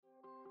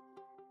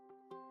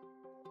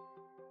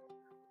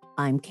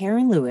I'm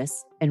Karen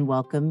Lewis, and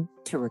welcome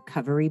to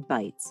Recovery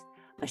Bites,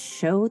 a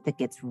show that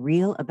gets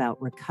real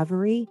about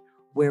recovery,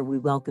 where we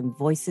welcome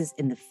voices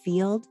in the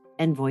field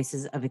and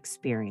voices of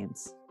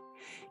experience.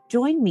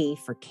 Join me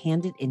for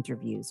candid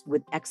interviews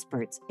with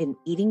experts in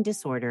eating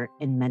disorder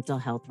and mental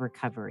health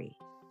recovery.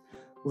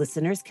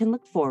 Listeners can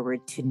look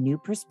forward to new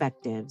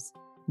perspectives,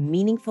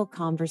 meaningful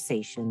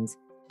conversations,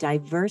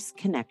 diverse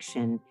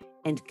connection,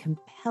 and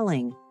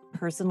compelling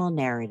personal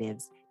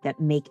narratives that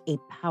make a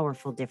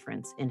powerful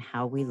difference in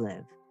how we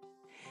live.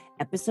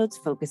 Episodes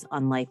focus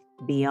on life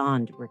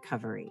beyond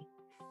recovery,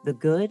 the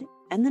good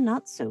and the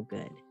not so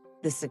good,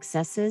 the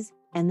successes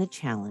and the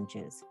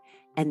challenges,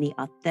 and the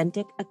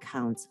authentic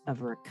accounts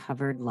of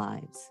recovered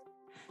lives.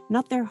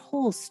 Not their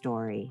whole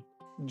story,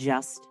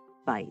 just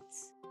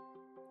bites.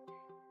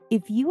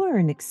 If you are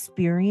an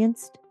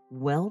experienced,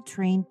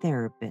 well-trained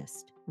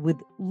therapist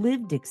with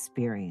lived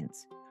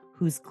experience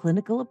whose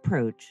clinical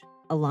approach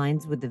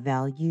aligns with the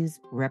values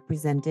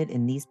represented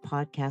in these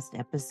podcast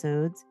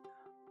episodes,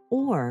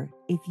 or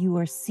if you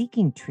are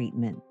seeking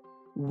treatment,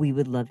 we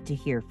would love to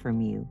hear from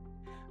you.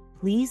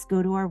 Please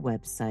go to our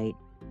website,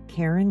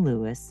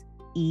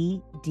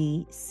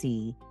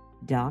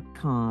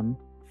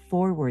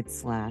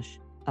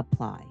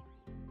 KarenLewisEDC.com/apply.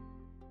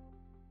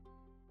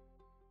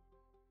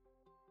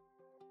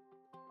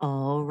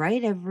 All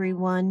right,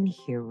 everyone,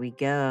 here we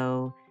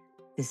go.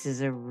 This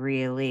is a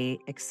really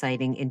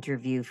exciting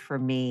interview for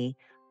me.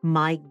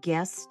 My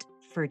guest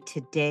for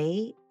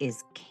today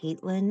is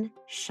Kaitlin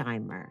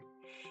Shimer,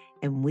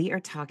 and we are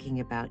talking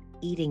about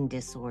eating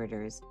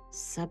disorders,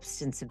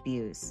 substance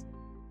abuse,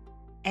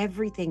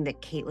 everything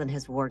that Kaitlin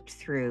has worked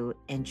through,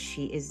 and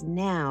she is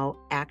now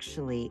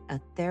actually a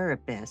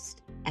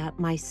therapist at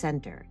my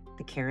center,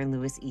 the Karen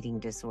Lewis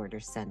Eating Disorder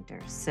Center.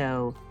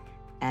 So,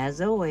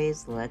 as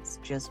always, let's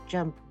just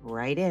jump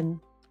right in.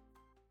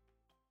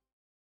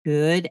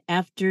 Good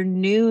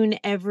afternoon,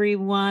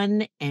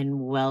 everyone, and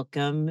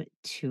welcome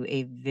to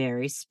a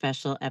very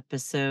special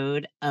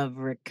episode of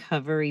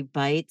Recovery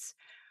Bites.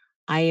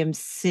 I am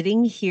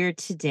sitting here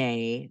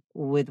today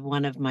with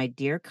one of my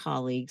dear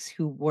colleagues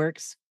who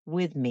works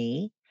with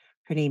me.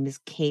 Her name is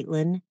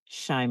Kaitlin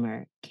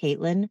Shimer.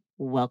 Kaitlin,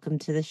 welcome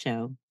to the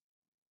show.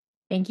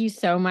 Thank you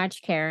so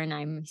much, Karen.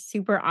 I'm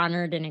super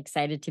honored and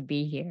excited to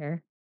be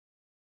here.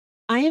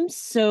 I am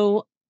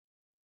so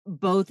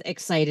both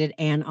excited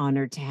and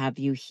honored to have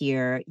you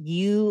here.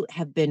 You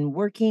have been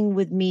working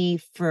with me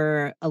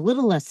for a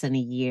little less than a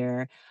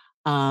year.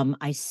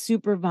 I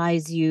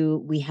supervise you.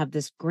 We have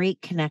this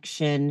great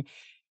connection.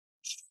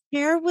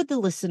 Share with the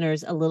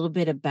listeners a little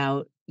bit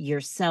about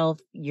yourself,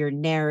 your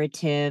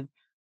narrative,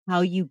 how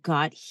you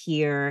got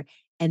here,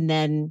 and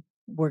then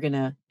we're going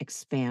to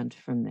expand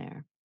from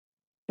there.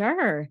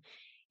 Sure.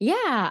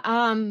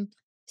 Yeah.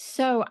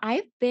 So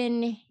I've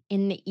been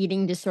in the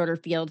eating disorder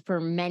field for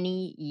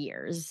many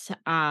years.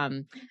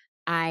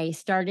 I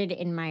started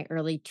in my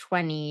early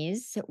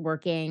 20s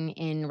working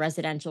in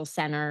residential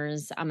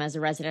centers as a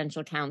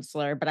residential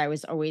counselor, but I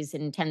was always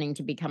intending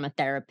to become a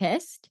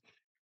therapist.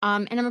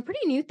 And I'm a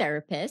pretty new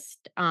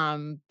therapist.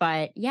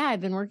 But yeah,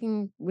 I've been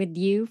working with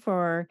you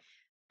for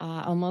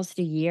almost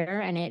a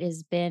year, and it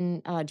has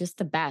been just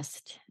the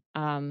best.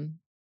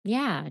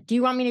 Yeah. Do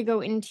you want me to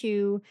go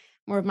into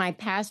more of my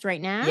past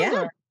right now?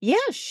 Yeah. Yeah.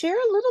 Share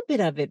a little bit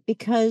of it,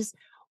 because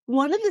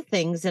one of the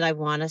things that I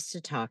want us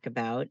to talk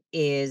about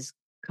is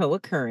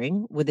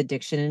co-occurring with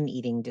addiction and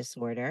eating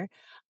disorder.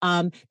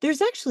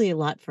 There's actually a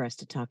lot for us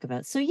to talk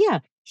about. So yeah,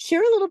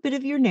 share a little bit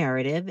of your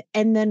narrative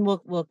and then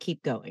we'll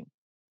keep going.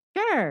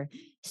 Sure.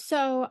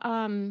 So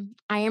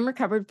I am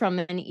recovered from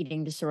an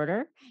eating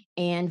disorder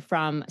and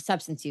from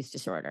substance use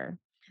disorder.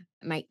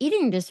 My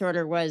eating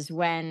disorder was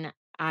when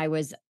I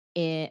was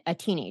a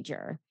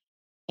teenager.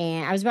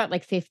 And I was about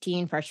like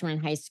 15, freshman in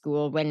high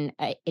school when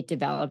it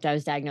developed. I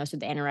was diagnosed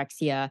with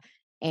anorexia,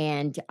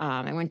 and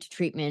I went to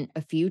treatment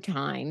a few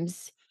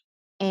times.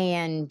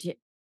 And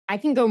I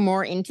can go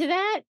more into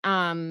that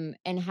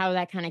and how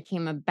that kind of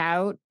came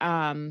about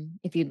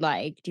if you'd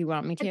like. Do you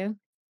want me to?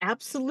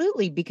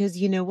 Absolutely, because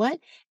you know what?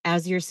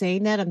 As you're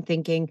saying that, I'm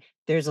thinking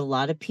there's a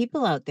lot of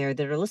people out there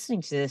that are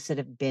listening to this that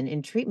have been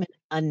in treatment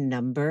a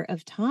number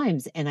of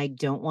times, and I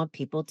don't want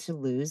people to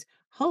lose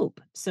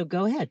hope. So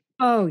go ahead.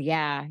 Oh,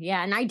 yeah.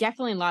 Yeah. And I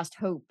definitely lost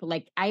hope.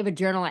 Like, I have a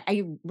journal.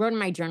 I wrote in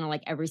my journal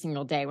like every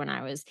single day when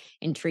I was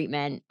in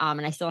treatment.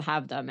 And I still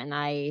have them. And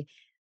I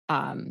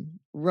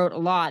wrote a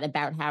lot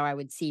about how I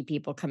would see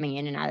people coming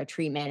in and out of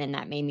treatment, and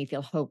that made me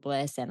feel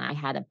hopeless. And I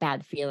had a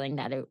bad feeling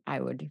that I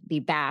would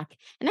be back.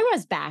 And I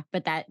was back,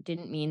 but that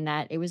didn't mean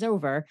that it was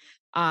over.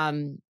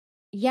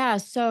 Yeah.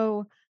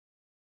 So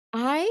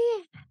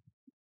I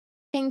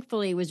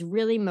thankfully was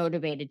really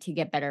motivated to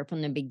get better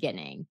from the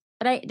beginning.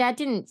 But that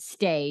didn't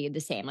stay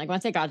the same. Like,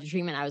 once I got to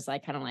treatment, I was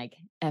like kind of like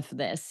F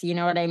this, you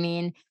know what I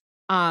mean?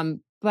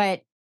 But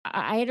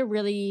I had a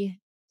really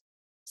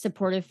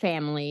supportive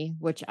family,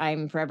 which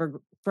I'm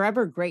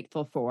forever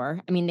grateful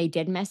for. I mean, they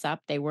did mess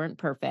up. They weren't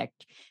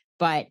perfect.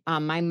 But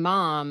my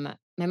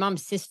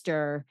mom's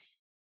sister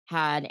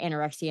had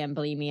anorexia and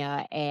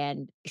bulimia,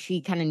 and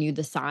she kind of knew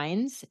the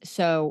signs.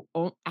 So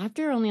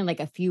after only like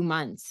a few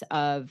months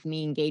of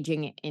me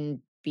engaging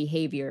in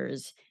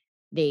behaviors,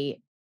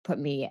 they put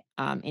me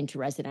into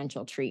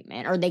residential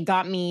treatment, or they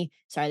got me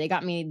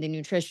the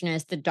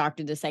nutritionist, the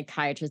doctor, the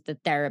psychiatrist, the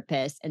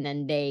therapist, and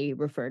then they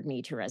referred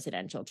me to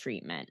residential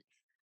treatment.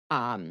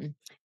 Um,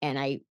 and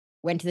I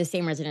went to the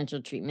same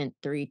residential treatment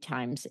 3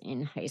 times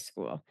in high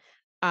school.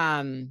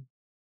 Um,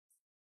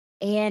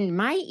 and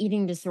my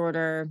eating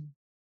disorder,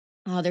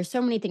 oh, there's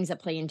so many things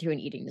that play into an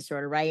eating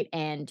disorder, right?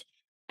 And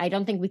I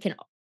don't think we can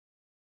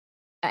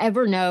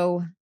ever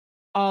know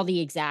all the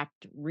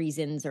exact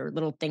reasons or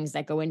little things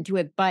that go into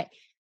it. But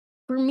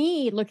for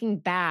me, looking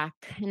back,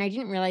 and I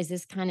didn't realize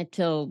this kind of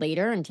till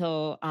later,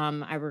 until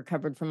I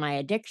recovered from my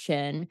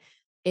addiction,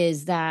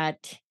 is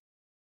that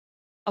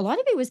a lot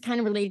of it was kind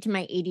of related to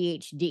my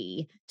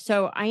ADHD.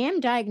 So I am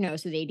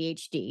diagnosed with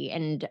ADHD,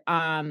 and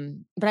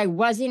but I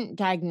wasn't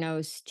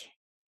diagnosed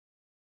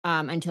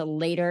until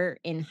later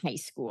in high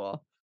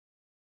school.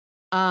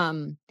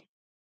 Um,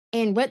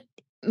 and what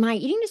my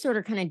eating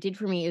disorder kind of did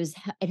for me is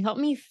it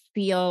helped me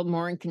feel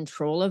more in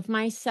control of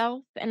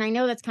myself. And I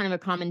know that's kind of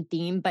a common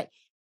theme, but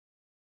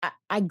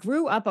I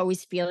grew up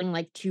always feeling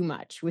like too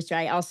much, which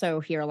I also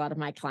hear a lot of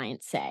my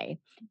clients say.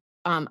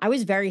 I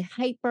was very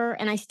hyper,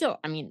 and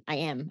I mean, I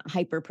am a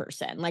hyper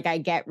person. Like, I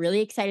get really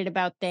excited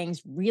about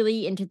things,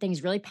 really into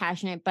things, really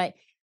passionate, but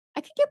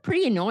I could get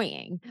pretty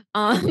annoying.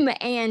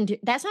 And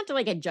that's not to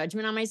like a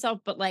judgment on myself,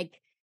 but like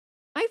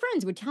my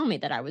friends would tell me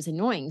that I was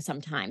annoying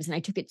sometimes, and I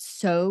took it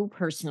so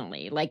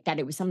personally, like that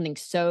it was something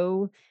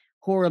so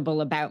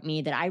horrible about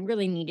me that I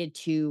really needed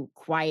to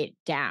quiet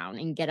down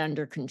and get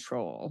under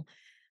control.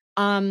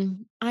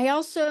 I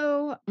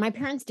also my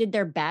parents did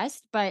their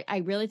best, but I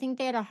really think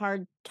they had a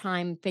hard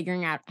time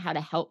figuring out how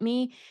to help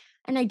me.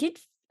 And I did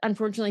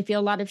unfortunately feel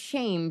a lot of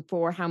shame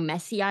for how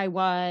messy I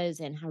was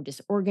and how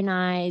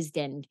disorganized,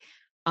 and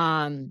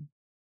um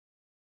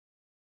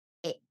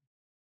e-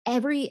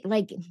 every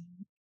like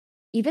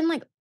even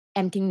like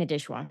emptying the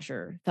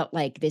dishwasher felt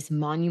like this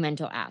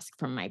monumental ask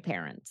from my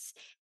parents.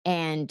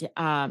 And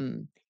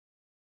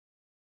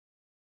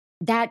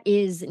that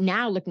is,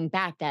 now looking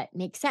back, that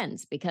makes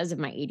sense because of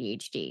my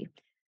ADHD.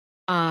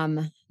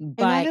 And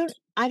But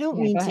I don't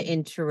yeah, mean go to ahead.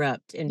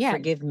 interrupt, and Yeah.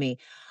 forgive me.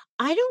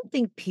 I don't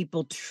think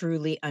people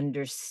truly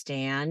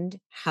understand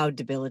how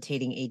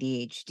debilitating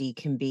ADHD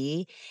can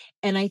be.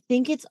 And I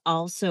think it's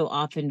also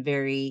often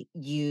very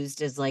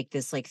used as like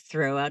this like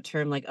throw out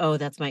term, like, oh,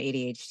 that's my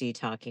ADHD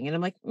talking. And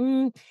I'm like,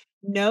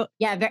 no.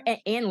 Yeah,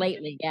 and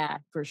lately, yeah,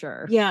 for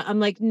sure. Yeah, I'm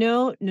like,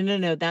 no, no, no,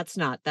 no, that's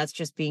not. That's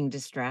just being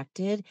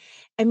distracted.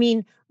 I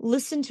mean,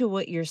 listen to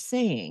what you're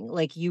saying.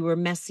 Like you were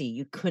messy,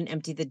 you couldn't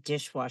empty the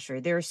dishwasher.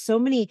 There are so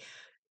many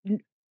N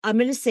I'm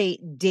gonna say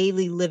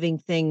daily living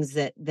things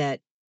that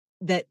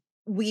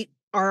we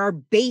are our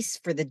base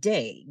for the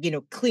day,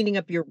 cleaning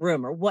up your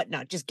room or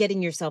whatnot, just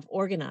getting yourself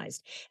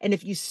organized, and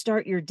if you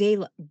start your day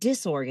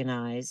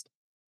disorganized,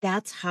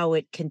 that's how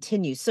it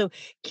continues, so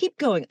keep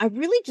going. I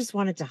really just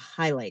wanted to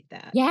highlight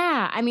that.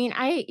 Yeah, I mean,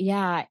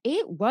 yeah,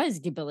 it was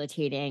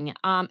debilitating.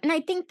 And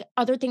I think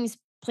other things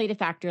played a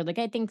factor. Like,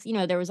 I think,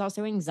 there was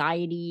also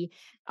anxiety,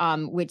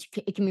 which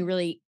it can be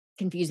really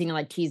confusing to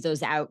like tease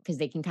those out because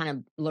they can kind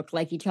of look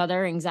like each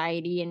other,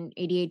 anxiety and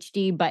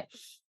ADHD. But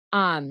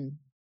um,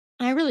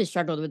 I really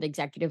struggled with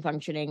executive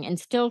functioning and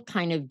still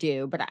kind of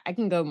do, but I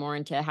can go more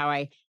into how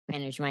I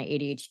manage my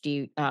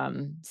ADHD, not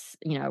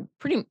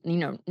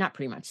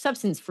pretty much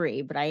substance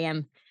free, but I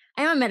am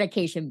on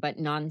medication, but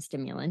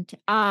non-stimulant.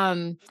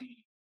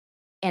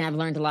 And I've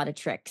learned a lot of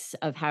tricks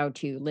of how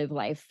to live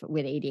life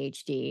with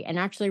ADHD and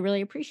actually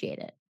really appreciate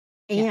it.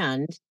 Yeah.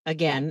 And, Yeah.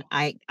 again,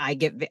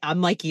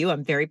 I'm like you,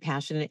 I'm very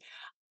passionate.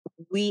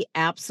 We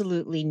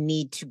absolutely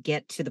need to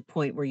get to the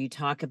point where you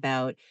talk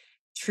about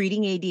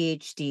treating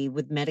ADHD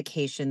with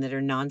medication that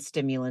are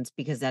non-stimulants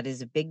because that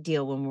is a big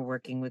deal when we're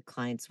working with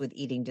clients with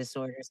eating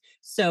disorders.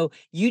 So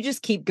you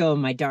just keep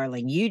going, my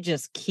darling. You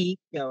just keep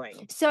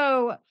going.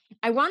 So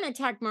I want to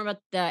talk more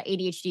about the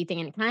ADHD thing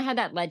and kind of how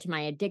that led to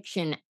my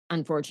addiction,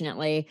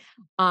 unfortunately.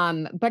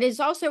 But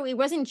it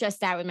wasn't just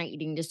that with my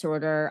eating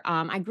disorder.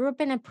 I grew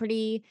up in a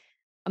pretty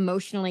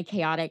emotionally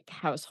chaotic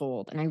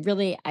household, and I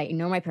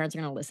know my parents are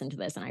going to listen to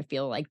this, and I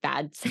feel like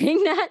bad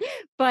saying that,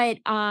 but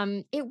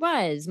it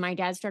was my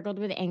dad struggled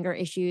with anger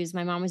issues.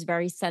 My mom was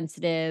very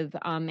sensitive,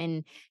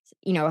 and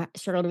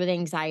struggled with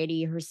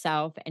anxiety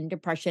herself and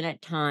depression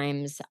at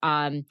times.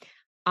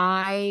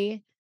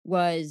 I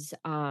was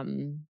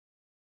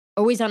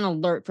always on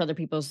alert for other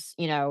people's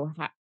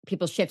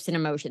people's shifts in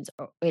emotions.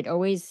 It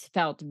always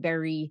felt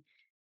very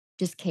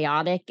just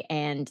chaotic,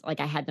 and like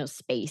I had no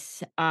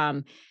space.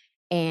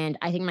 And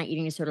I think my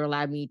eating disorder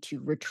allowed me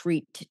to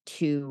retreat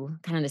to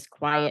kind of this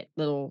quiet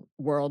little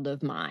world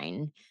of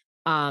mine.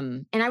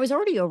 And I was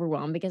already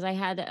overwhelmed because I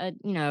had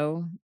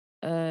a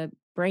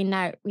brain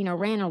that,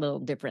 ran a little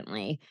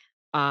differently.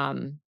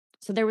 Um,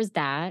 so there was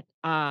that.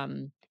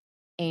 And,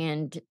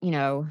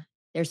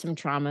 there's some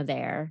trauma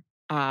there,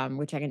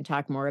 which I can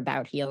talk more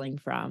about healing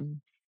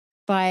from.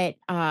 But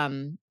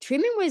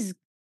treatment was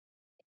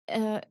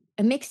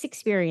a mixed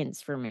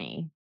experience for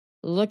me.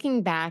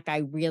 Looking back, I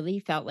really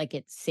felt like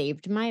it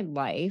saved my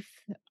life,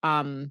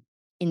 um,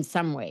 in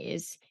some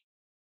ways.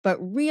 But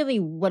really,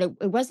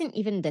 it wasn't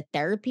even the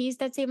therapies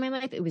that saved my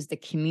life, it was the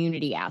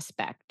community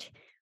aspect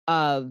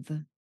of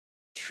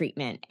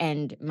treatment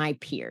and my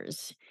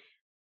peers.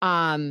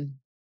 Um,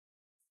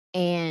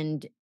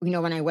 and,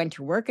 when I went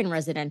to work in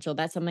residential,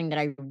 that's something that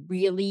I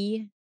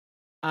really,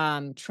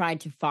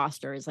 tried to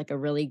foster is like a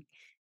really,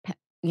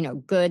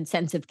 good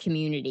sense of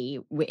community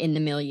in the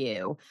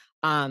milieu.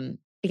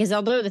 Because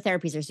although the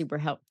therapies are super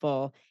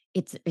helpful,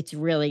 it's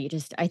really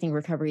just I think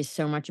recovery is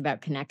so much about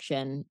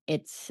connection.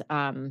 It's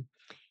so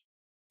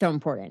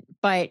important.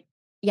 But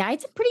yeah, I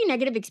had some pretty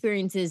negative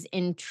experiences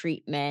in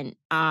treatment.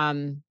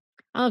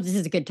 I don't know if this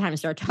is a good time to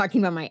start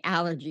talking about my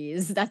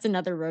allergies. That's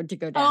another road to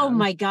go Oh down.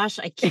 my gosh,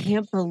 I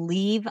can't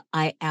believe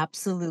I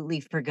absolutely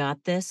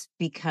forgot this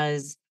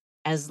because,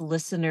 as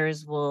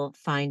listeners will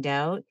find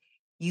out,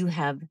 you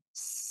have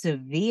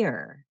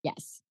severe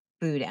Yes.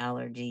 food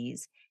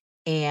allergies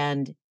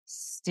and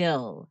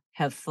still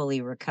have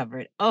fully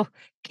recovered. Oh,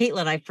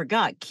 Kaitlin, I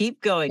forgot. Keep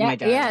going, Yeah, my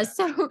yeah.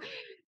 darling.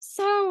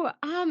 So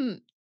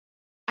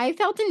I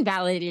felt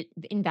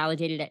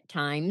invalidated at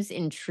times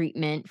in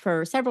treatment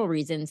for several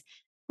reasons.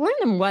 One of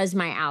them was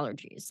my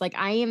allergies. Like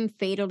I am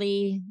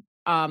fatally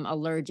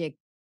allergic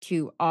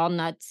to all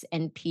nuts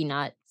and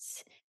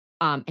peanuts,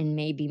 and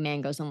maybe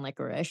mangoes and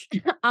licorice.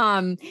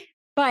 um,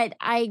 but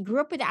I grew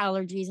up with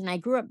allergies and I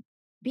grew up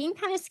being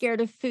kind of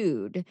scared of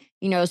food,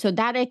 so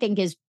that I think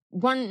is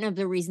one of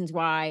the reasons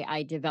why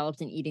I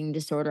developed an eating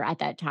disorder at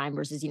that time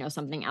versus,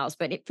 something else.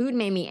 But food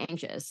made me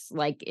anxious.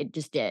 Like it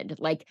just did.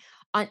 Like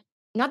on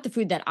not the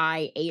food that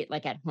I ate,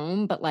 like, at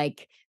home, but,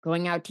 like,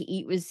 going out to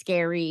eat was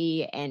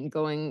scary and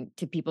going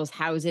to people's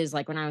houses,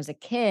 like, when I was a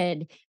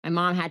kid, my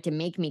mom had to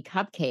make me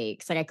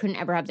cupcakes, like, I couldn't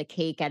ever have the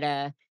cake at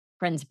a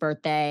friend's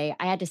birthday.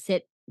 I had to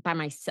sit by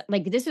myself.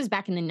 Like, this was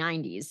back in the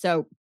 '90s,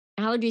 so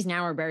allergies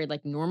now are very,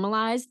 like,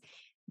 normalized.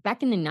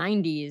 Back in the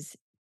 '90s,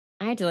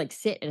 I had to, like,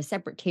 sit at a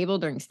separate table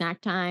during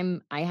snack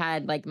time. I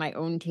had, like, my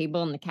own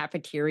table in the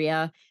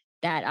cafeteria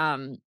that,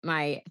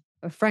 my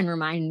a friend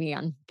reminded me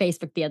on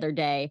Facebook the other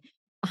day,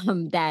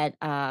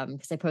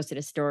 because I posted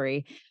a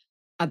story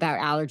about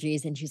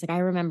allergies, and she's like, "I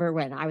remember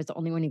when I was the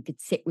only one who could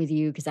sit with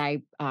you because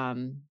I,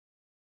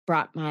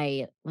 brought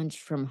my lunch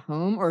from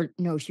home," or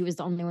no, she was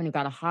the only one who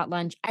got a hot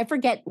lunch. I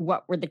forget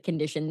what were the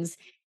conditions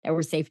that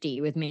were safe to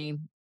eat with me,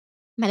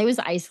 but it was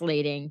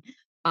isolating,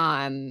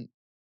 and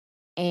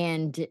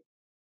made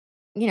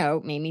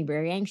me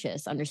very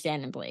anxious,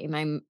 understandably.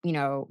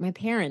 My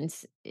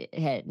parents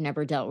had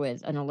never dealt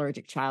with an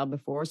allergic child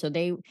before, so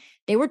they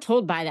were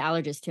told by the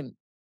allergist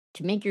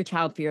to make your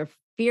child fear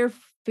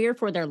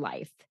for their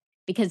life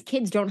because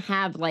kids don't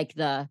have like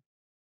they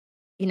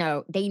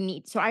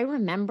need. So I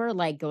remember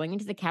like going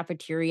into the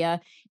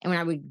cafeteria and when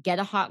I would get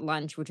a hot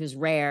lunch, which was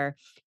rare,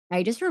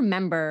 I just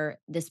remember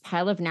this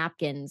pile of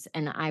napkins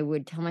and I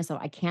would tell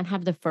myself, I can't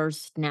have the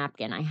first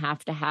napkin. I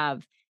have to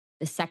have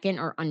the second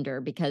or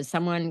under because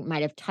someone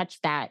might have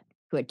touched that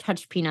who had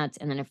touched peanuts.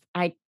 And then if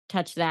I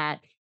touch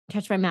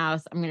my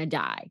mouth, I'm going to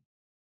die.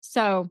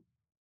 So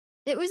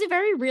it was a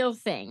very real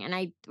thing. And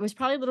I was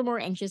probably a little more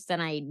anxious than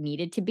I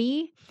needed to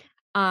be.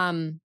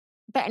 Um,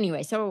 but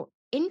anyway, so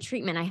in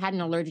treatment, I had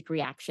an allergic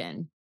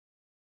reaction.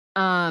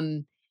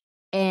 Um,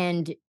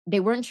 and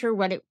they weren't sure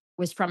what it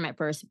was from at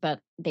first,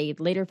 but they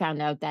later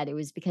found out that it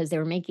was because they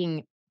were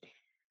making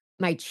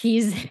my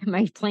cheese,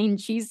 my plain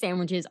cheese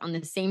sandwiches on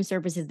the same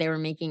surfaces they were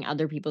making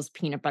other people's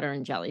peanut butter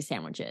and jelly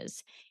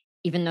sandwiches,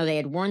 even though they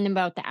had warned them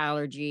about the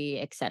allergy,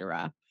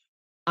 etc.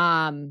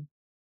 Um,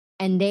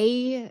 and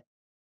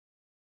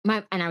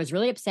I was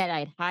really upset. I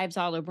had hives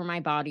all over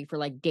my body for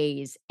like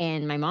days.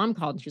 And my mom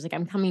called and she was like,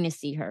 I'm coming to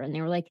see her. And they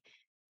were like,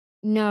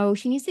 no,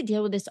 she needs to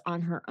deal with this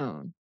on her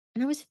own.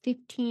 And I was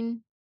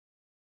 15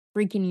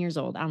 freaking years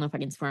old. I don't know if I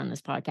can swear on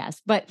this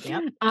podcast, but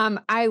Yep.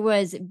 I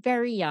was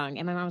very young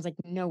and my mom was like,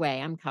 no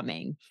way, I'm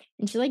coming.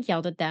 And she like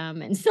yelled at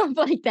them and stuff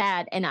like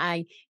that. And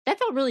that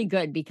felt really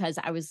good because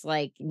I was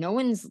like, no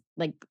one's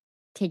like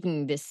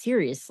taking this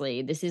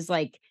seriously. This is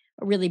like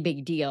a really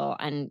big deal.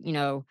 And,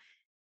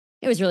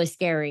 it was really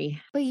scary.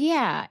 But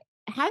yeah,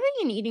 having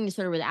an eating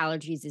disorder with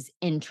allergies is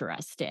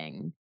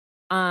interesting.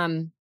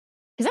 Because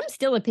I'm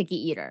still a picky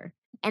eater.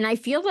 And I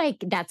feel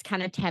like that's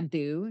kind of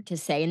taboo to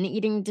say in the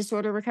eating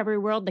disorder recovery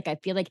world. Like, I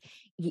feel like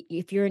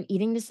if you're an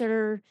eating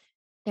disorder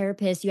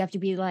therapist, you have to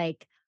be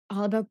like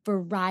all about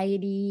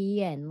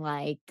variety and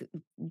like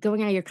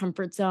going out of your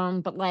comfort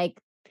zone. But like,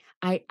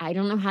 I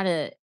don't know how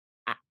to.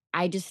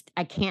 I,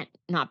 I can't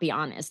not be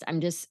honest.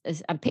 I'm just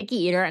a picky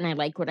eater, and I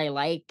like what I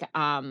like.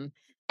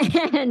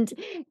 And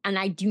and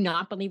I do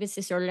not believe it's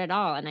disordered at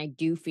all. And I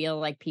do feel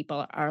like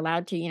people are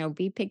allowed to,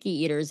 be picky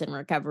eaters in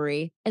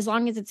recovery as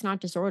long as it's not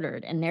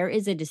disordered. And there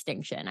is a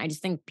distinction. I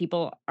just think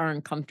people are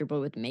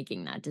uncomfortable with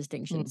making that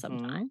distinction Mhm.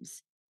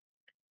 sometimes.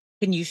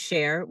 Can you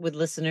share with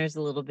listeners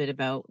a little bit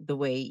about the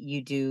way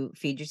you do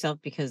feed yourself?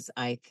 Because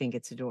I think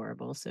it's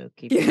adorable. So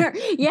keep going.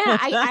 Yeah,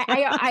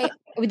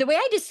 the way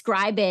I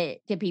describe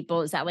it to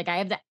people is that like I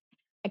have that.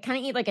 I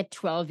kinda eat like a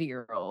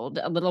 12-year-old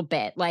a little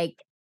bit,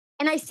 like,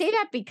 and I say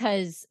that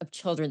because of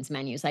children's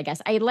menus, I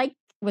guess. I like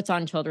what's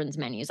on children's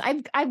menus.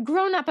 I've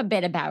grown up a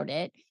bit about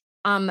it,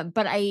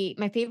 but I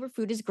my favorite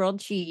food is grilled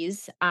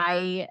cheese.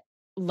 I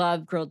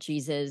love grilled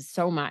cheeses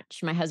so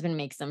much. My husband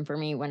makes them for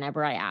me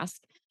whenever I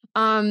ask.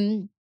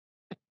 Um,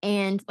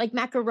 and like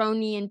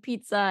macaroni and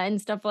pizza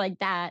and stuff like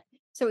that.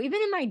 So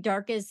even in my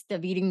darkest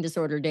of eating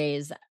disorder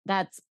days,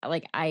 that's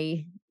like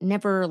I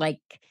never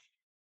like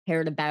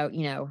cared about,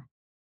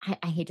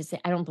 I hate to say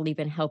I don't believe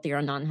in healthy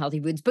or non-healthy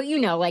foods, but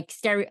like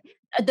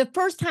the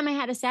first time I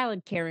had a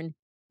salad, Karen,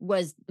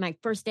 was my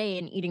first day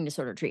in eating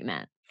disorder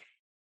treatment.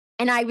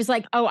 And I was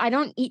like, "Oh, I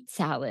don't eat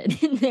salad."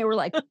 And they were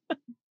like,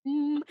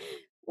 "Mm,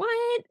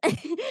 what?"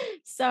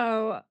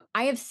 So,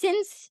 I have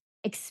since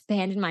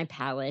expanded my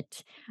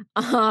palate,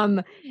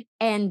 um,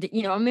 and,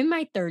 I'm in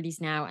my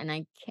 30s now, and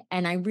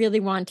I really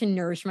want to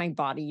nourish my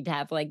body to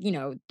have, like,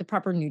 the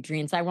proper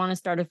nutrients. I wanna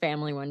start a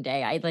family one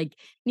day. I, like,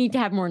 need to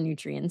have more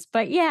nutrients,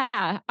 but yeah,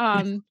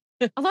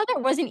 a lot of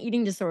that wasn't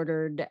eating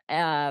disordered,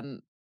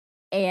 and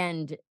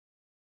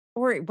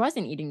or it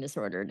wasn't eating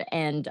disordered,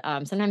 and,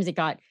 sometimes it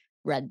got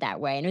read that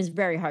way, and it was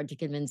very hard to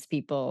convince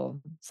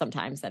people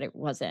sometimes that it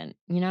wasn't,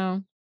 you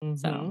know?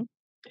 So, Mhm.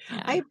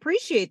 I yeah.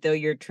 appreciate though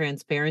your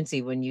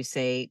transparency when you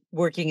say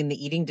working in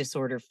the eating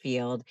disorder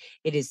field,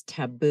 it is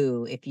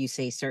taboo if you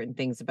say certain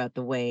things about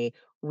the way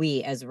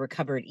we as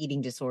recovered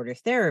eating disorder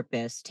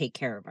therapists take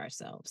care of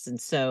ourselves.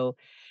 And so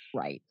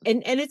Right.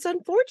 and it's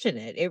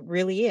unfortunate. It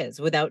really is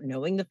without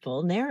knowing the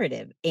full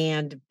narrative.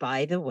 And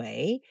by the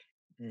way,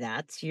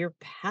 that's your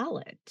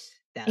palate.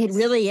 It That's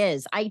really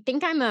is. I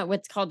think I'm a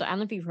what's called I don't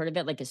know if you've heard of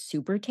it, like a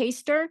super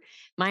taster.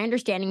 My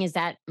understanding is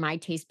that my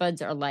taste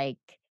buds are,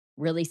 like,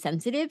 really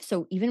sensitive,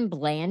 so even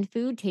bland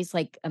food tastes,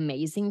 like,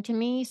 amazing to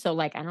me. So,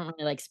 like, I don't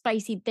really like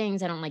spicy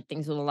things, I don't like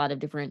things with a lot of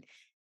different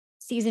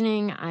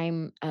seasoning.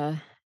 I'm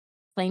a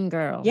plain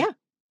girl. yeah.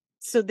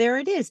 So there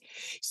it is.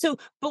 So,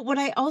 but what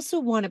I also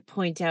want to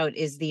point out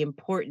is the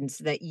importance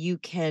that you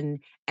can,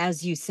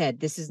 as you said,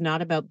 this is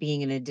not about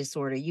being in a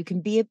disorder. You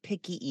can be a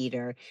picky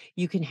eater.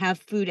 You can have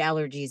food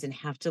allergies and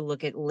have to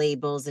look at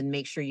labels and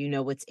make sure you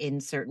know what's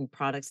in certain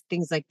products,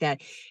 things like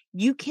that.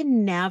 You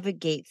can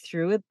navigate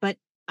through it, but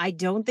I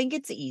don't think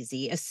it's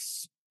easy,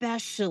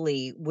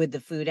 especially with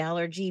the food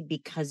allergy,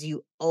 because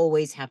you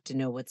always have to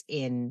know what's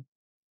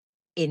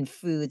in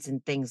foods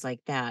and things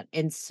like that.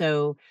 And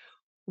so,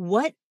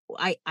 what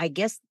I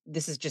guess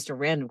this is just a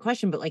random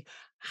question, but, like,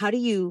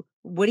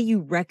 what do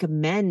you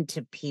recommend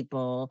to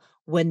people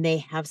when they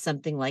have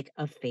something like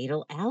a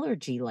fatal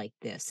allergy like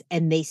this,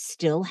 and they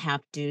still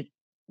have to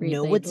Read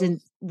know what's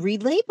in labels.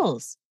 read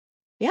labels?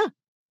 Yeah.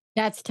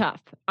 That's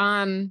tough.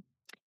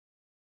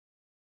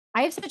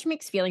 I have such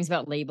mixed feelings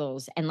about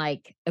labels and,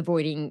 like,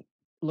 avoiding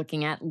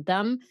looking at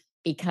them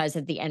because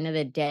at the end of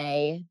the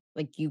day,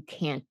 like, you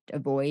can't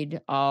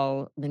avoid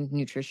all the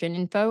nutrition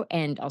info,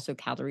 and also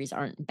calories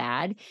aren't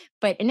bad.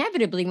 But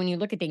inevitably, when you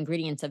look at the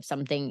ingredients of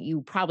something,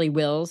 you probably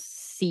will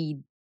see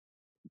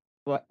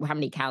how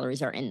many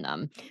calories are in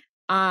them.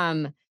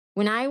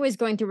 When I was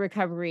going through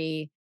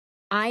recovery,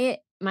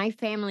 my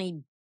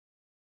family,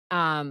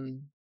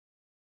 um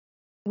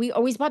we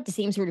always bought the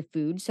same sort of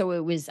food, so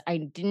it was I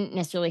didn't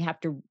necessarily have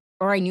to,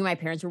 or I knew my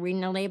parents were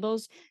reading the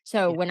labels.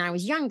 So Yeah. when I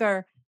was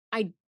younger,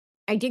 I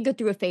I did go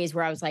through a phase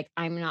where I was like,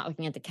 I'm not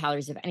looking at the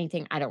calories of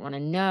anything. I don't want to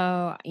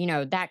know,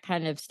 that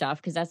kind of stuff,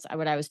 because that's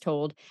what I was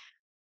told.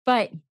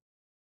 But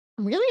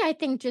really, I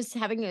think just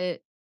having a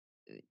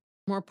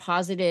more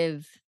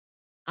positive,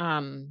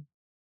 um,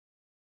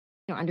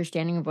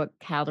 understanding of what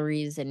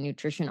calories and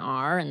nutrition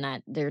are, and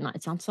that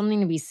it's not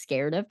something to be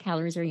scared of.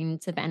 Calories are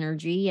units of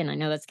energy. And I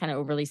know that's kind of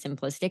overly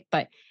simplistic,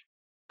 but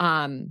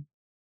um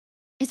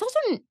it's also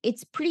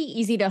it's pretty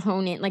easy to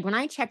hone in. Like, when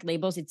I check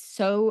labels,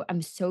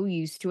 I'm so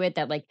used to it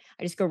that, like,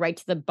 I just go right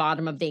to the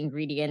bottom of the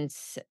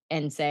ingredients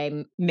and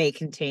say, May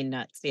contain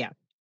nuts. Yeah.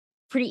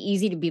 pretty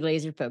easy to be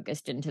laser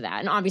focused into that.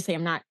 And obviously,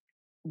 I'm not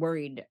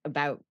worried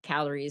about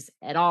calories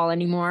at all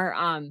anymore.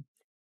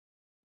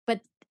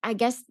 But I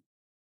guess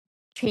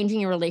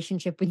changing your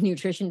relationship with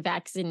nutrition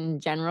facts in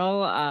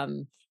general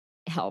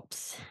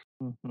helps.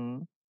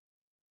 Mhm.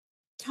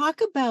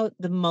 Talk about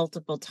the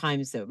multiple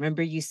times though.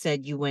 Remember you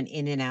said you went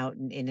in and out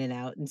and in and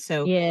out. And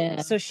so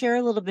Yeah. so share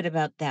a little bit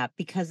about that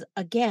because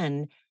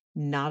again,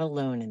 not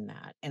alone in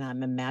that. And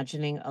I'm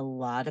imagining a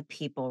lot of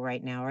people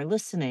right now are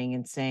listening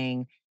and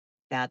saying,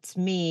 that's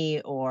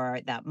me, or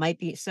that might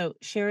be. So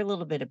share a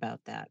little bit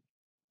about that.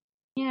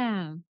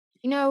 Yeah.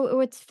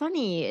 What's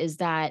funny is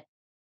that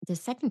the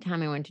second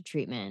time I went to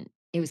treatment,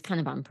 it was kind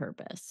of on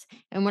purpose.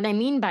 And what I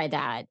mean by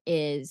that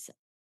is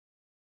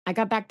I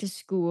got back to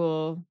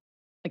school.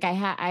 Like,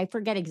 I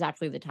forget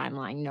exactly the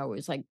timeline. It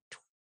was like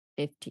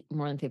 15,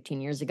 more than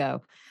 15 years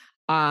ago.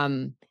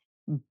 Um,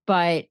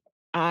 but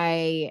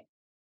I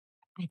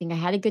I think I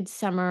had a good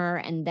summer,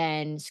 and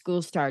then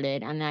school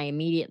started, and I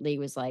immediately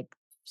was like,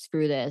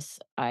 screw this.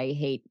 I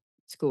hate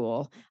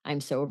school. I'm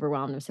so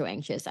overwhelmed. I'm so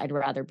anxious. I'd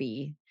rather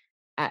be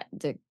at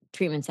the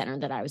treatment center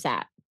that I was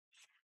at.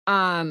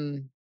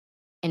 Um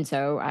And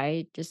so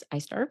I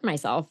starved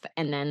myself,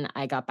 and then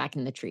I got back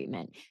in the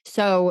treatment.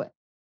 So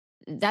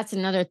that's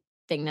another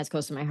thing that's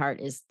close to my heart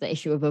is the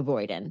issue of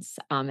avoidance.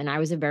 And I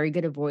was a very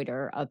good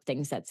avoider of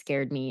things that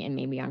scared me and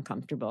made me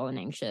uncomfortable and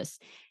anxious.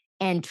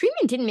 And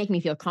treatment didn't make me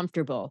feel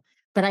comfortable,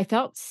 but I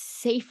felt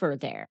safer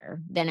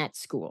there than at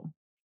school.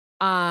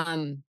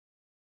 Um,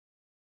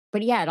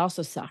 but yeah, it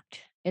also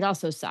sucked. It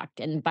also sucked.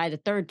 And by the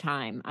third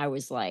time, I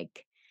was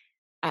like,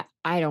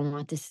 I don't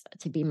want this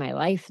to be my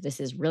life.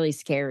 This is really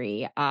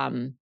scary.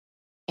 And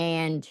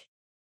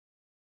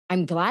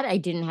I'm glad I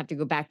didn't have to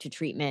go back to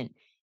treatment.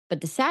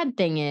 But the sad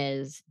thing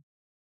is,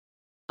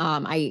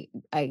 I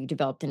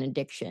developed an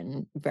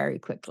addiction very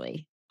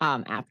quickly,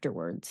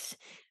 afterwards.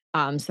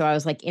 So I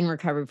was, like, in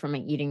recovery from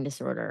an eating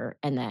disorder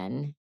and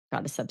then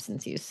got a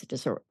substance use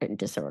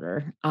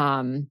disorder.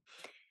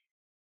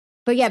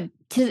 But yeah,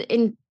 to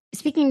in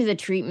speaking to the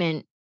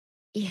treatment,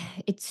 yeah,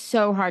 it's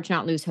so hard to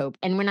not lose hope,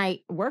 and when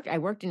I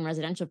worked in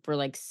residential for,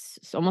 like,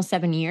 almost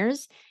 7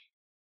 years.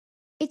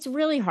 It's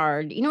really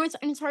hard.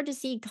 It's hard to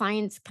see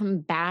clients come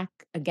back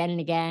again and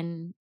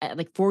again.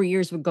 Like 4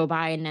 years would go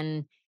by and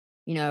then,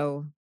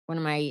 one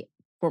of my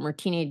former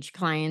teenage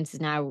clients is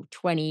now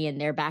 20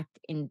 and they're back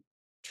in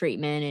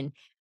treatment, and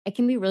it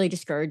can be really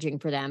discouraging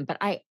for them. But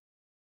I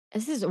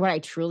this is what I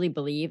truly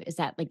believe is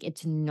that, like,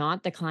 it's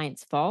not the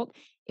client's fault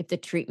if the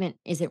treatment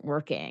isn't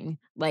working.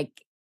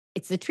 Like,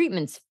 it's the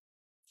treatment's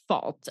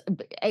fault,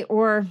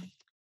 or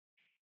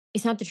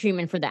it's not the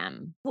treatment for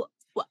them.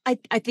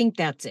 I think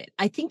that's it.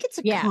 I think it's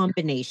a Yeah.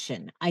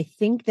 combination. I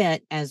think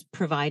that as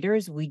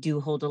providers, we do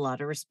hold a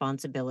lot of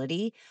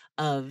responsibility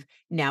of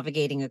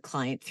navigating a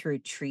client through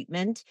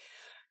treatment.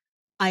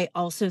 I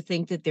also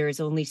think that there is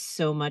only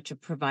so much a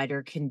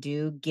provider can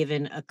do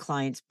given a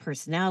client's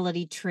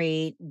personality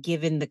trait,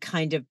 given the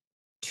kind of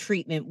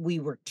treatment we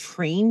were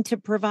trained to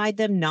provide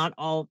them. Not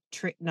all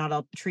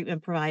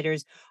treatment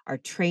providers are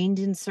trained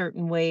in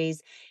certain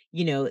ways.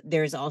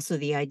 There's also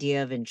the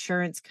idea of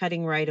insurance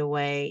cutting right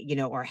away,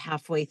 or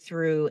halfway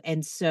through.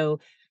 And so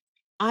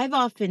I've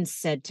often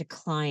said to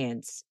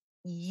clients,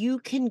 you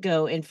can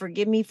go, and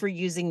forgive me for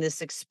using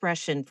this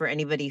expression for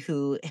anybody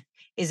who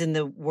is in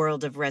the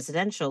world of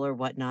residential or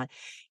whatnot.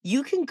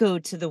 You can go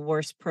to the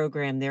worst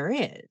program there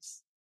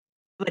is.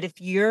 But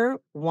if you're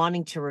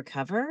wanting to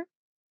recover,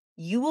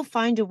 you will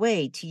find a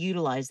way to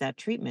utilize that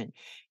treatment.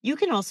 You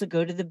can also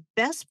go to the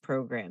best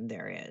program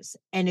there is.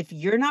 And if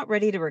you're not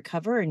ready to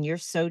recover and you're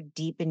so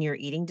deep in your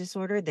eating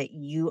disorder that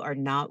you are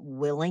not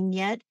willing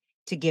yet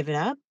to give it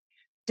up,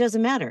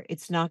 doesn't matter.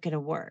 It's not gonna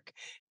work.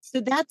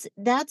 So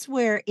that's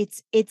where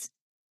it's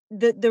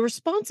the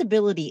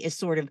responsibility is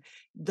sort of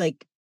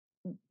like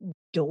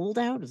doled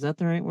out. Is that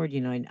the right word?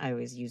 I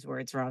always use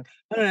words wrong.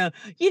 I don't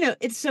know.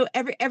 It's so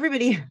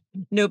everybody,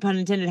 no pun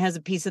intended, has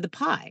a piece of the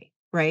pie,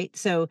 right?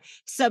 So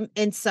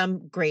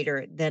some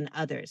greater than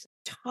others.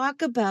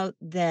 Talk about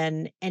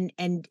then, and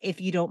if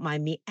you don't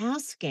mind me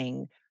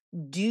asking,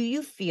 do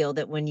you feel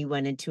that when you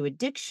went into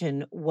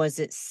addiction, was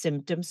it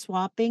symptom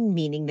swapping,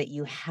 meaning that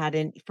you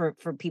hadn't, for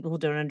people who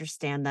don't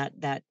understand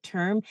that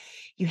term,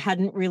 you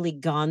hadn't really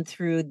gone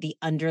through the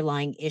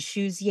underlying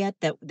issues yet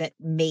that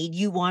made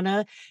you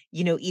wanna,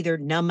 either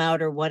numb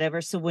out or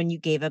whatever. So when you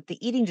gave up the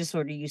eating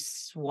disorder, Yeah.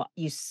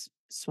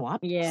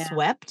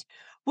 swept?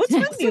 What's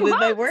with me with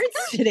my Swaps.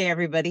 words today,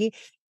 everybody?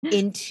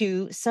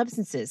 Into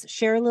substances.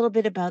 Share a little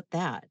bit about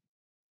that.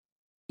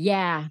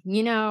 Yeah,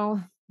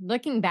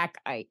 looking back,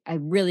 I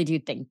really do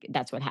think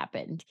that's what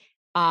happened.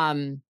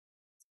 Um,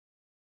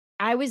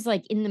 I was,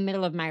 like, in the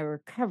middle of my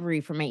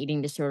recovery from my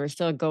eating disorder,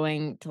 still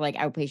going to, like,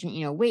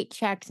 outpatient, weight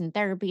checks and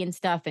therapy and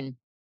stuff, and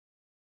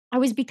I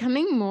was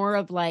becoming more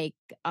of, like,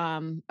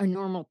 a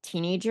normal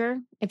teenager,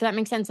 if that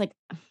makes sense, like,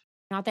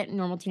 not that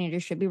normal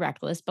teenagers should be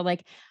reckless, but,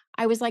 like,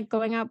 I was, like,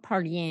 going out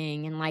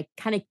partying and, like,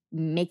 kinda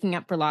making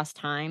up for lost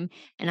time,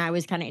 and I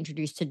was kinda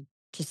introduced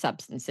to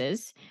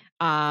substances.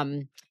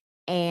 Um,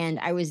 and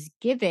I was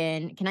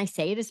given, can I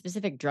say the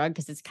specific drug?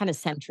 Because it's kinda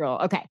central.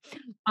 Okay.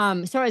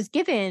 So I was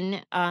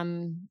given,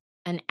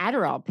 an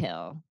Adderall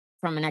pill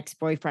from an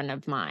ex-boyfriend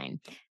of mine,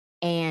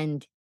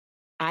 and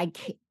I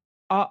ca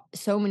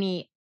so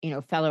many,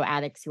 fellow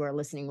addicts who are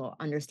listening will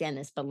understand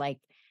this, but, like,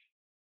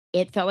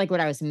 it felt like what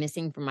I was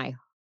missing from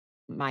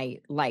my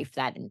life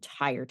that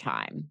entire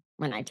time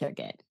when I took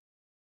it.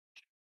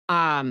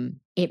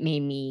 It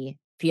made me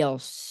feel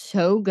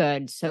so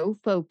good, so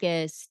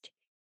focused,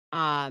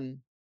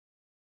 um,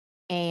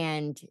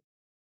 and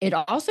it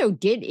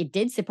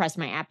did suppress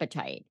my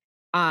appetite,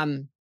 but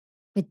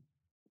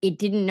it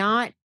did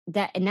not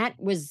and that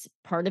was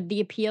part of the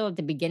appeal at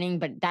the beginning,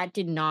 but that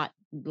did not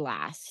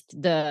last.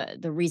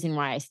 The reason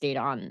why I stayed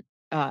on,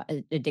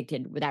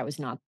 addicted, that was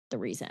not the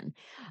reason.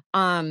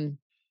 Um,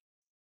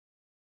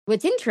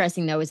 what's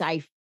interesting though is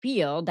I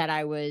feel that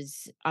I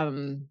was,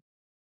 kind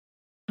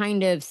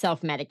of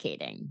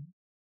self-medicating.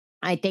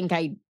 I think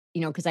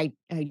because I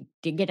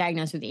did get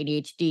diagnosed with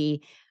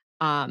ADHD,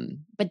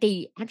 but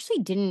they actually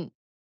didn't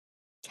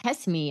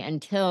test me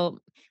until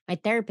my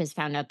therapist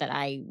found out that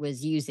I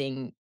was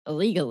using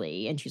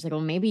illegally, and she's like,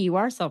 "Well, maybe you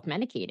are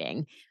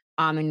self-medicating."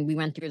 And we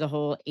went through the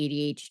whole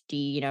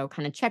ADHD,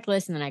 kind of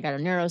checklist, and then I got a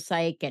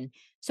neuropsych. And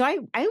so I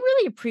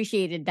really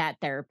appreciated that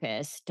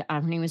therapist.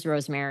 Her name was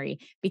Rosemary,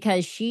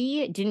 because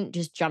she didn't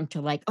just jump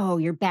to like, oh,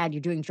 you're bad,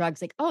 you're doing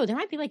drugs. Like, oh, there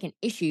might be like an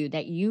issue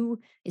that you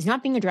is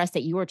not being addressed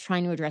that you are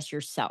trying to address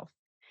yourself.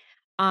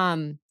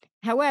 Um,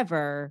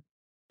 However,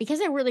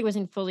 because I really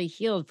wasn't fully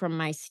healed from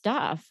my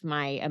stuff,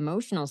 my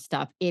emotional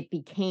stuff, it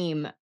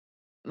became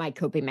my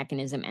coping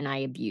mechanism and I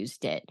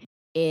abused it.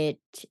 It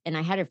and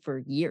I had it for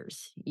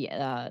years,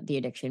 yeah, the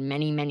addiction,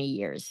 many, many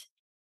years.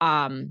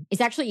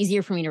 It's actually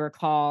easier for me to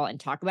recall and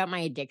talk about my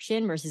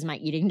addiction versus my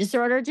eating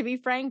disorder, to be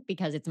frank,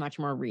 because it's much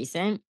more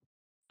recent.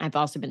 I've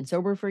also been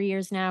sober for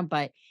years now,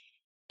 but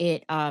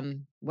it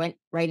went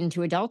right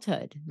into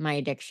adulthood, my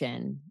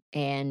addiction.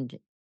 And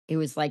it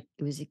was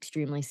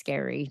extremely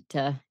scary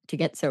to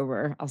get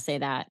sober. I'll say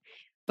that.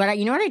 But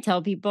you know what I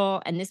tell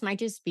people, and this might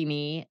just be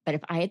me, but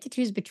if I had to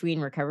choose between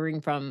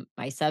recovering from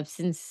my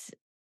substance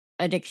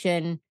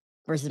addiction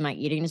versus my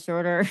eating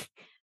disorder,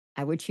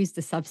 I would choose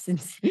the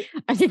substance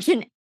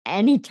addiction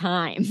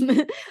anytime.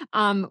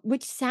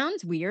 Which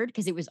sounds weird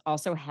because it was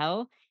also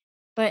hell.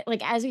 But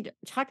like as we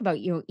talk about,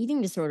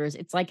 eating disorders,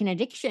 it's like an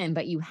addiction,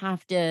 but you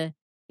have to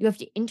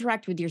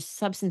interact with your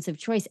substance of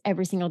choice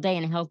every single day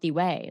in a healthy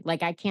way.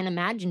 Like I can't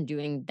imagine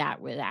doing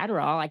that with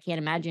Adderall. I can't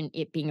imagine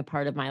it being a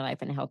part of my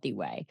life in a healthy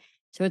way.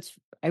 So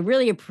I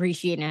really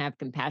appreciate and have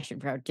compassion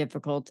for how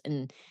difficult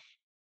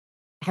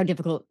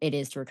it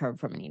is to recover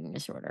from an eating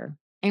disorder.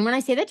 And when I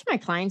say that to my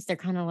clients, they're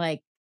kind of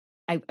like,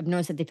 I've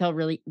noticed that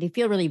they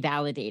feel really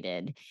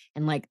validated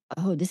and like,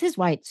 oh, this is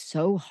why it's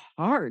so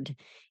hard.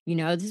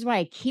 This is why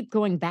I keep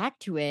going back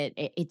to it.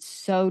 It's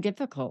so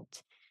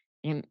difficult.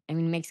 And I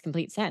mean, it makes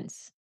complete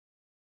sense.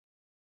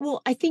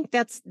 Well, I think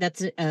that's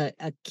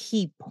a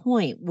key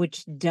point,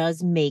 which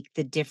does make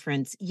the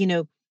difference,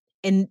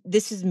 and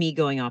this is me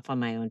going off on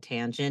my own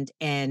tangent,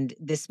 and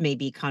this may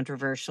be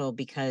controversial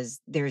because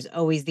there's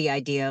always the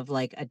idea of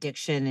like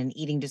addiction and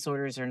eating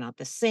disorders are not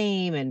the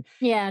same. And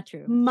Yeah,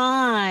 true.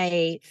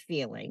 my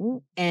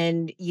feeling,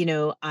 and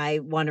I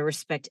want to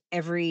respect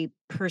every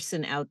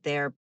person out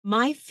there.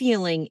 My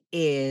feeling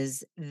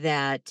is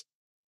that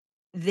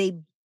they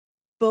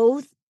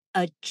both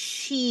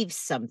achieve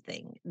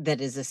something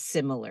that is a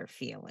similar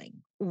feeling,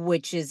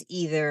 which is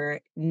either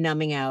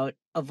numbing out,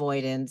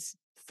 avoidance,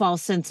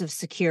 false sense of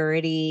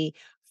security,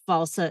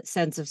 false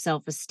sense of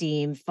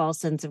self-esteem, false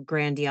sense of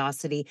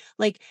grandiosity.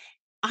 Like,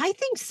 I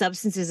think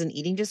substances and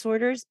eating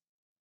disorders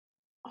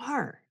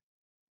are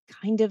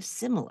kind of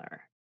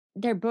similar.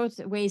 They're both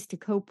ways to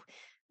cope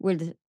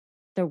with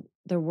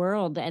the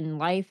world and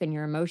life and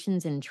your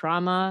emotions and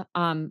trauma.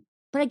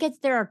 But I guess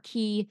there are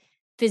key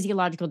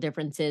physiological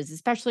differences,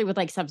 especially with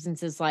like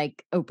substances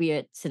like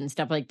opiates and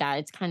stuff like that.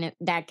 It's kind of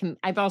that can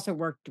I've also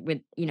worked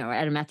with,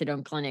 at a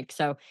methadone clinic.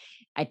 So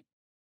I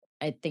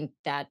I think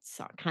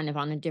that's kind of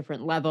on a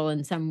different level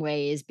in some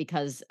ways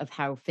because of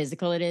how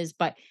physical it is.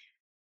 But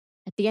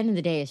at the end of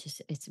the day,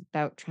 it's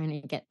about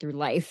trying to get through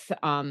life.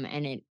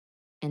 And it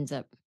ends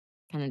up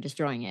kind of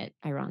destroying it,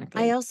 I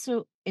ironically.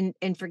 also, and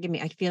forgive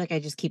me, I feel like I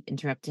just keep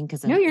interrupting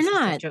because No, I'm you're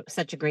this is not.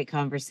 such a great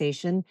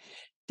conversation.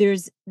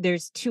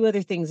 There's two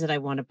other things that I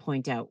want to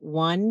point out.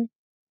 One,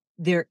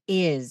 there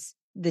is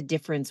the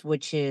difference,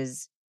 which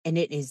is, and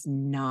it is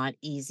not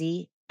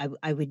easy.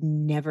 I would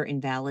never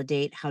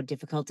invalidate how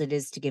difficult it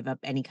is to give up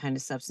any kind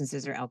of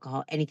substances or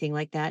alcohol, anything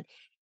like that.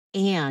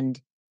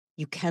 And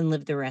you can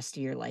live the rest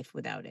of your life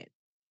without it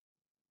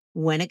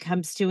when it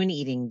comes to an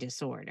eating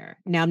disorder.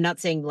 Now, I'm not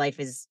saying life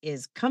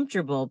is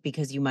comfortable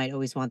because you might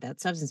always want that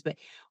substance, but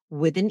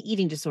with an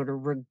eating disorder,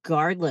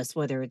 regardless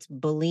whether it's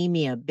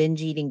bulimia,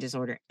 binge eating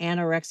disorder,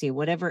 anorexia,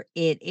 whatever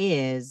it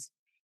is,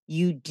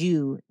 you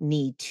do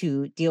need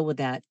to deal with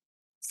that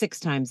 6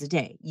 times a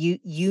day.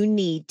 You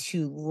need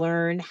to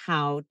learn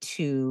how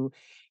to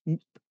n-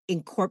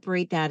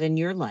 incorporate that in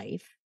your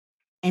life,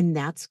 and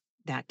that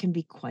can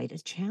be quite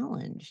a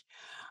challenge.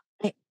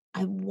 I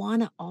I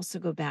wanna also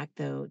go back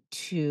though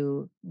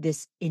to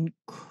this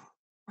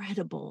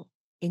incredible,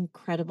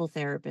 incredible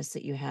therapist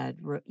that you had.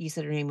 You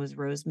said her name was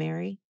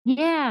Rosemary?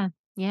 Yeah.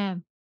 Yeah.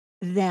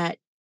 That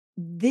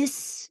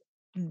this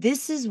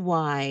this is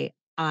why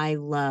I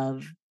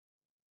love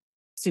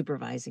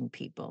supervising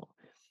people.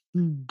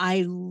 Mm.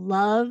 I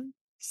love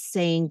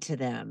saying to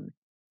them,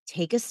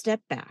 "Take a step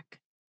back.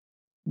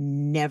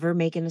 Never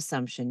make an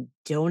assumption.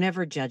 Don't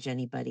ever judge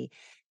anybody."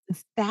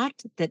 The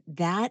fact that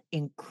that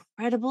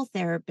incredible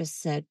therapist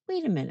said,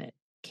 "Wait a minute,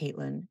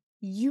 Kaitlin,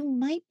 you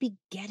might be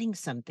getting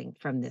something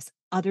from this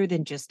other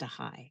than just a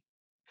high,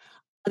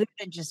 other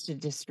than just a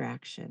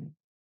distraction.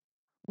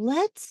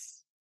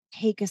 Let's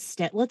take a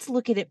step. Let's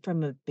look at it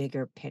from a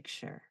bigger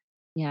picture."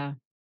 Yeah.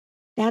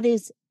 That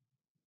is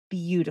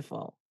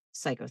beautiful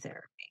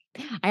psychotherapy.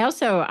 I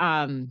also,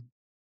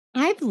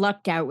 I've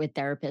lucked out with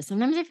therapists.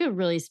 Sometimes I feel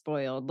really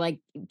spoiled.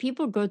 Like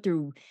people go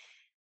through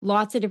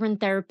lots of different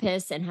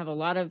therapists and have a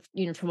lot of,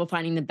 trouble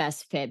finding the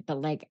best fit. But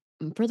like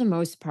for the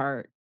most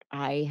part,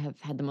 I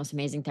have had the most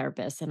amazing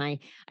therapists. And I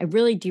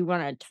really do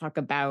want to talk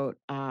about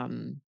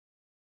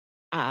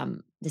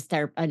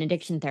an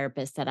addiction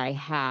therapist that I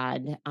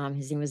had.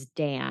 His name was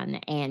Dan,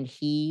 and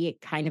he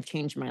kind of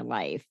changed my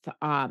life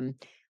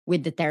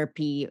with the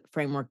therapy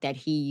framework that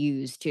he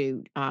used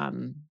to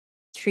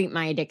treat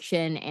my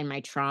addiction and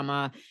my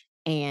trauma,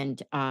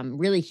 and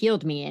really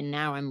healed me. And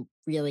now I'm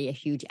really a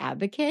huge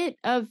advocate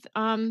of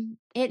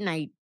it, and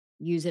I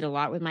use it a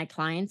lot with my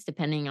clients,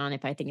 depending on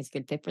if I think it's a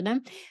good fit for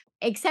them.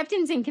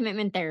 Acceptance and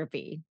commitment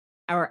therapy,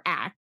 or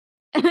ACT,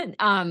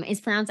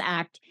 is pronounced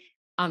ACT,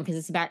 because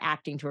it's about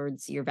acting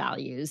towards your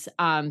values.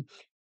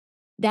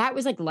 That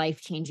was like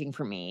life changing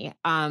for me.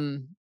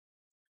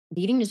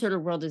 The eating disorder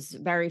world is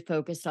very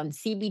focused on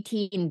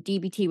CBT and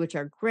DBT, which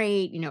are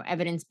great,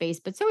 evidence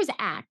based, but so is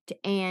ACT.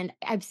 And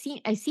I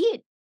see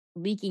it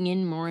leaking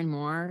in more and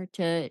more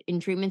in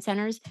treatment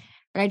centers,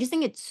 but I just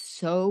think it's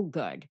so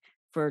good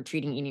for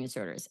treating eating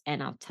disorders.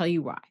 And I'll tell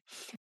you why.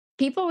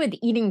 People with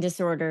eating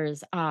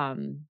disorders,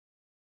 and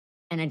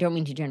I don't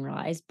mean to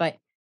generalize,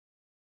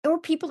 or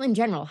people in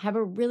general have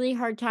a really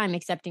hard time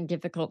accepting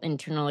difficult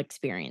internal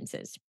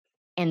experiences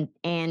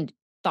and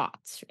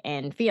thoughts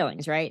and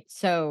feelings, right?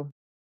 So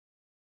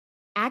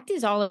ACT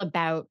is all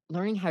about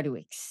learning how to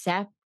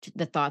accept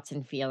the thoughts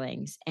and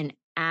feelings and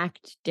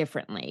act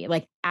differently,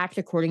 like act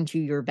according to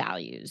your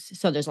values.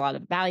 So there's a lot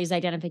of values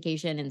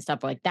identification and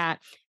stuff like that.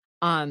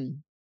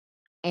 Um,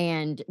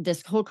 and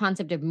this whole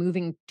concept of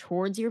moving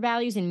towards your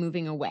values and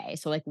moving away.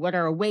 So, like, what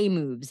are away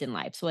moves in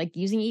life? So, like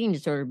using eating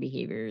disorder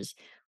behaviors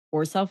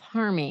or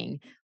self-harming,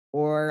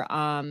 or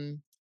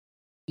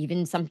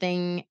even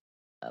something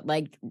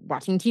like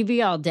watching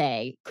TV all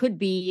day could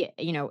be,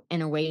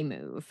 an away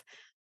move.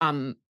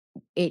 Um,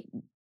 it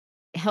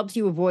helps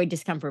you avoid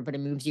discomfort, but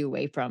it moves you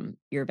away from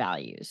your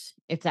values,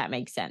 if that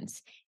makes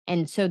sense.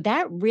 And so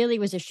that really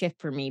was a shift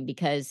for me,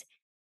 because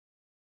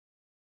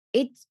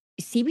it's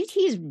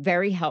CBT is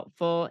very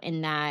helpful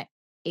in that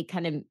it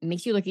kind of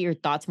makes you look at your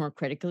thoughts more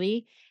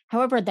critically.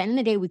 However, at the end of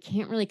the day, we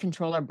can't really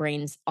control our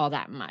brains all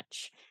that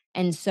much.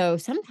 And so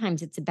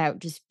sometimes it's about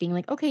just being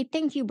like, okay,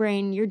 thank you,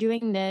 brain, you're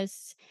doing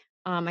this.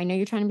 I know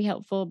you're trying to be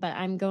helpful, but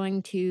I'm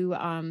going to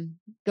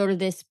go to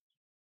this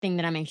thing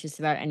that I'm anxious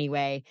about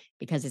anyway,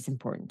 because it's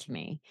important to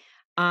me.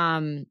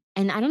 And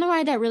I don't know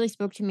why that really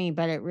spoke to me,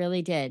 but it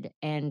really did.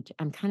 And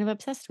I'm kind of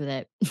obsessed with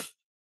it.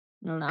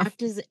 I don't know.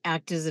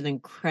 Act is an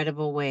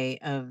incredible way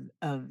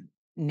of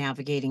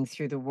navigating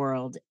through the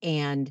world,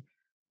 and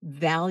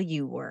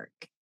value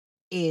work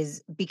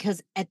is,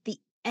 because at the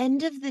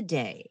end of the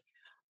day,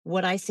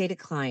 what I say to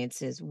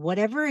clients is,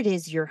 whatever it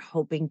is you're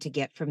hoping to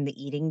get from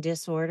the eating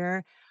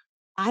disorder,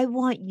 I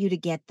want you to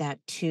get that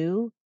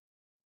too,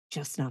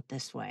 just not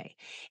this way.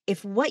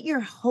 If what you're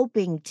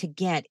hoping to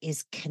get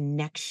is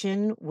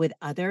connection with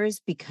others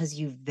because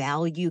you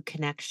value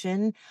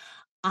connection,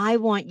 I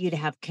want you to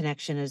have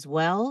connection as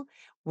well.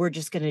 We're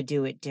just going to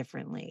do it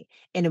differently,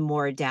 in a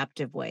more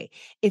adaptive way.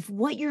 If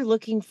what you're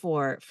looking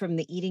for from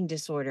the eating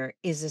disorder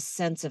is a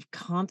sense of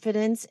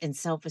confidence and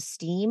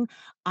self-esteem,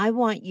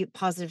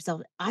 positive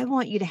self, I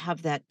want you to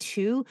have that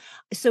too.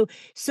 So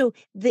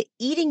the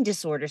eating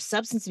disorder,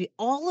 substance abuse,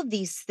 all of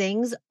these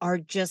things are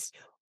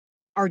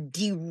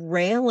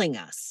derailing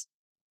us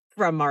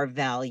from our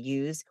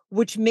values,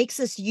 which makes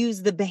us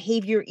use the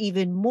behavior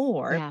even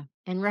more. Yeah,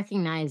 and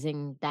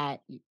recognizing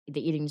that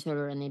the eating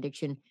disorder and the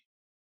addiction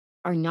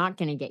are not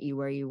gonna get you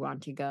where you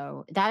want to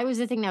go. That was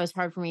the thing that was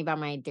hard for me about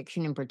my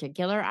addiction in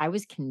particular. I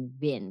was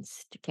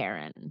convinced,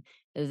 Karen,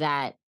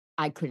 that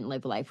I couldn't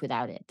live life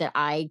without it, that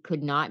I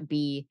could not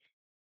be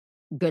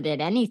good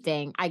at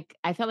anything. I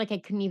felt like I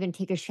couldn't even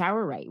take a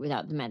shower right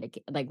without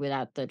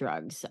without the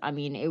drugs. I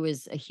mean, it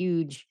was a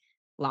huge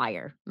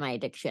liar, my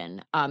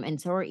addiction. And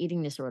so are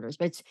eating disorders.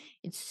 But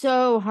it's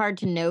so hard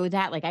to know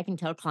that. Like, I can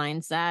tell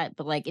clients that,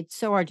 but like it's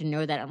so hard to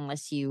know that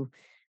unless you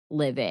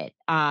live it.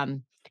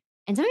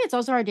 And something that's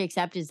also hard to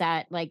accept is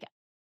that, like,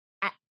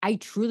 I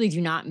truly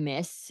do not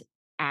miss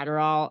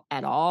Adderall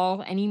at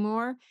all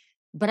anymore.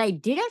 But I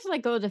did have to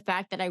let go of the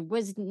fact that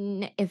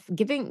if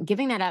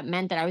giving that up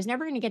meant that I was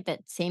never going to get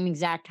that same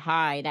exact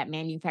high, that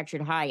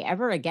manufactured high,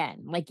 ever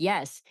again. Like,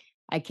 yes,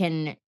 I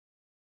can.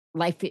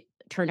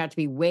 Turned out to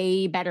be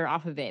way better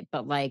off of it,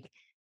 but like,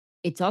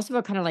 it's also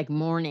about kind of like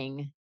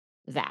mourning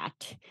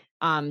that,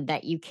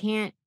 that you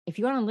can't, if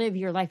you want to live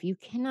your life, you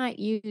cannot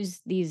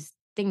use these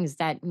things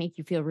that make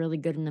you feel really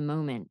good in the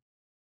moment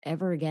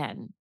ever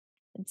again.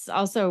 It's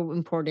also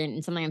important,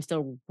 and something I'm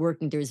still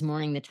working through, is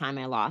mourning the time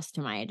I lost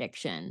to my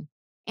addiction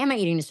and my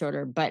eating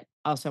disorder, but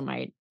also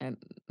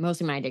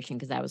mostly my addiction,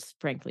 because that was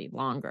frankly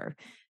longer.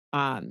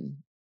 Um,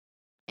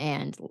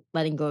 and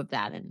letting go of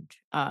that, and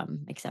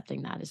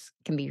accepting that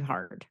can be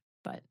hard,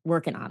 but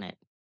working on it.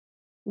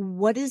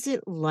 What is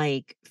it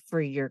like for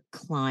your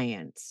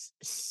clients?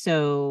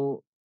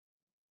 So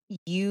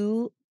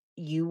you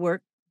you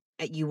work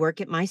you work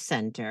at my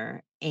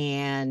center,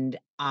 and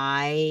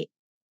I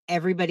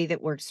everybody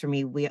that works for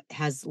me, we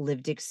has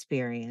lived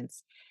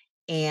experience,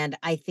 and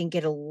I think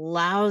it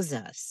allows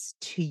us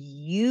to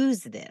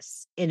use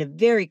this in a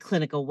very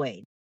clinical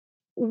way.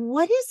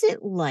 What is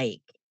it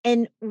like?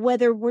 And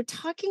whether we're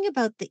talking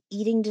about the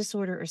eating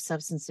disorder or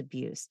substance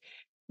abuse,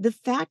 the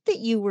fact that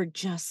you were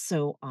just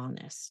so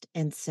honest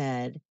and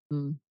said,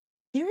 Mm.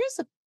 there is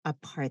a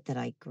part that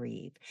I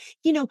grieve.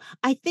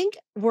 I think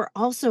we're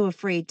also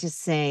afraid to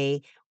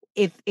say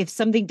if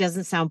something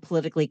doesn't sound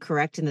politically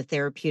correct in the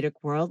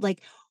therapeutic world,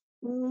 like,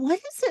 what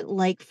is it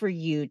like for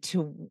you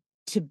to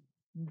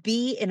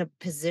be in a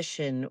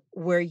position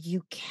where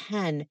you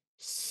can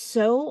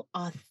so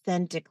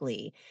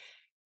authentically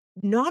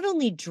not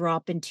only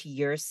drop into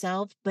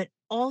yourself, but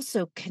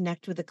also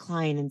connect with a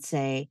client and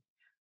say,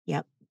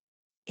 "Yep,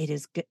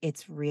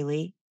 it's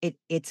really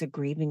it's a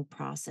grieving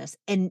process,"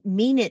 and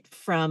mean it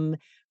from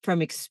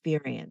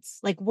experience.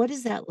 Like, what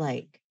is that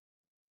like?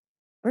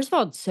 First of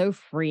all, it's so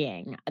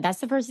freeing. That's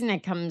the first thing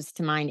that comes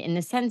to mind in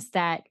the sense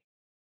that,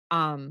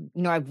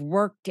 I've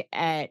worked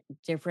at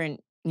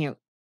different,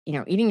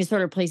 eating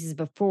disorder places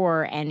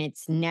before, and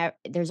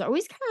there's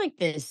always kind of like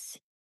this.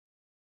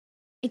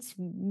 It's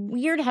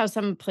weird how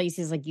some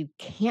places, like, you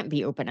can't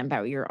be open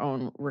about your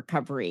own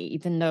recovery,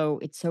 even though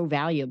it's so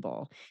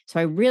valuable. So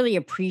I really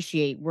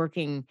appreciate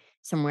working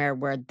somewhere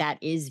where that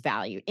is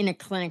valued in a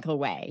clinical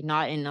way,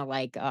 not in a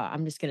like,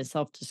 I'm just going to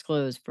self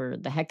disclose for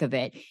the heck of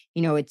it.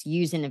 It's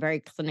used in a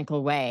very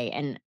clinical way.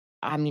 And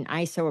I mean,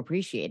 I so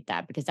appreciate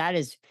that because that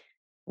is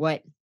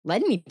what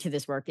led me to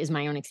this work is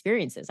my own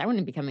experiences. I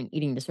wouldn't become an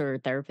eating disorder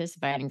therapist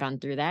if I hadn't gone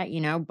through that.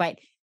 But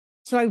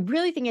so I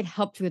really think it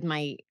helped with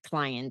my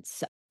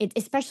clients,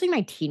 especially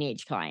my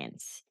teenage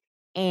clients.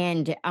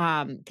 And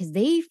because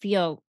they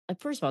feel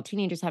like, first of all,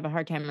 teenagers have a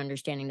hard time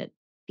understanding that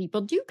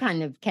people do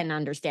kind of can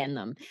understand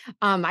them.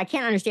 I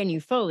can't understand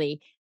you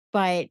fully,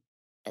 but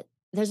uh,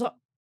 there's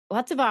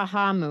lots of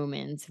aha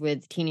moments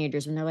with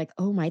teenagers when they're like,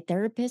 oh, my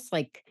therapist,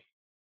 like,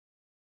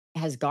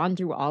 has gone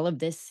through all of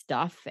this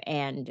stuff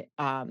and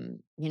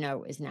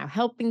is now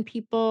helping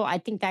people. I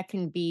think that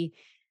can be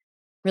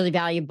really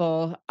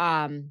valuable.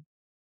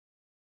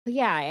 But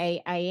yeah,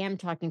 I am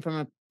talking from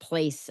a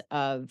place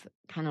of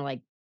kind of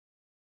like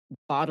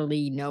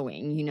bodily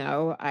knowing,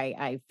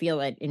 I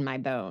feel it in my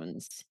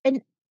bones.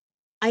 And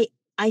I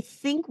I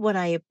think what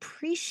I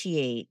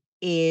appreciate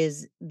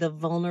is the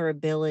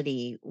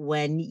vulnerability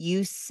when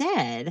you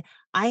said,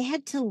 "I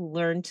had to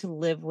learn to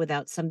live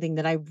without something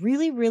that I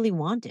really, really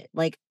wanted."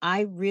 Like,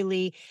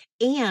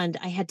 and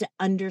I had to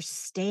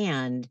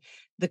understand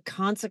the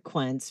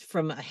consequence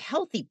from a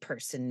healthy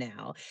person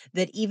now,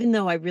 that even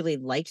though I really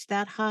liked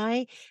that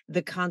high,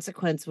 the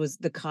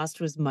cost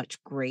was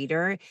much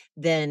greater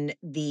than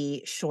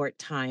the short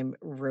time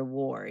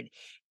reward.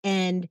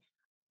 And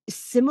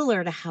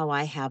similar to how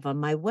I have on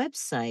my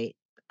website,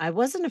 I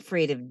wasn't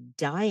afraid of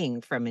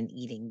dying from an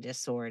eating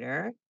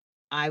disorder.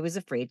 I was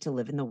afraid to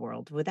live in the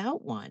world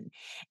without one.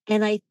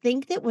 And I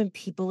think that when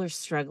people are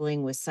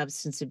struggling with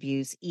substance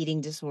abuse,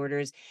 eating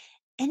disorders,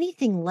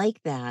 anything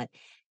like that,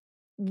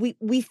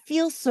 we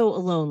feel so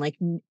alone, like,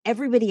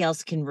 everybody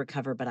else can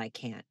recover, but I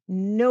can't.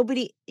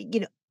 Nobody,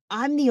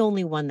 I'm the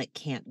only one that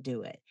can't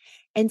do it.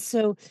 And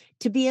so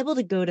to be able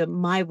to go to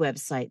my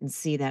website and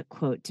see that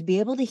quote, to be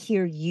able to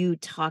hear you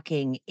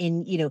talking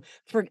in,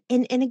 for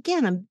and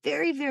again, I'm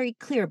very, very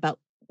clear about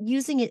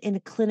using it in a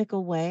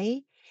clinical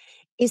way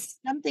is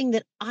something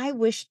that I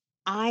wish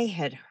I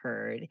had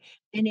heard,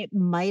 and it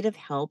might have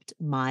helped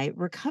my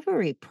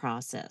recovery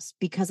process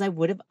because I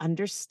would have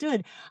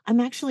understood I'm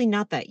actually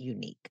not that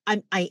unique.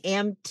 I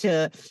am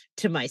to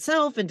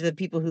myself and to the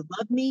people who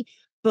love me,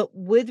 but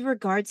with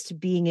regards to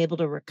being able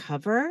to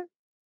recover,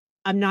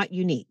 I'm not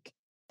unique.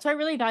 So I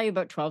really value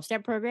about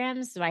 12-step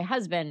programs. My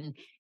husband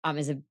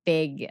is a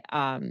big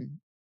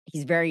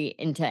he's very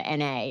into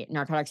NA,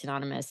 Narcotics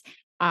Anonymous.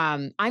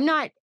 I'm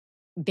not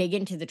big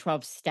into the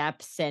 12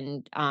 steps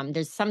and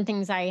there's some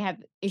things I have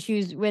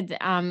issues with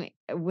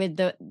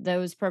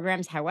those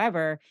programs.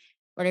 However,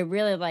 what I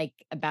really like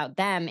about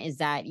them is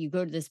that you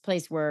go to this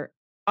place where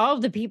all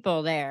of the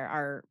people there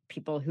are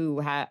people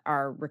who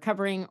are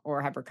recovering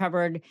or have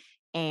recovered,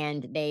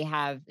 and they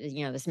have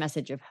this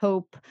message of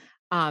hope,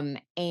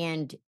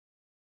 and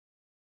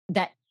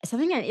that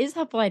something that is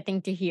helpful, I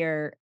think, to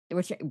hear,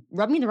 which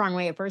rubbed me the wrong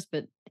way at first,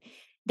 but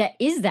that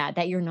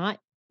you're not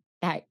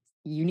that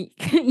unique.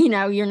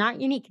 You're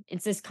not unique.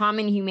 It's this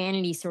common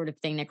humanity sort of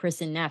thing that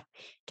Kristen Neff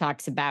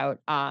talks about.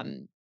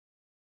 That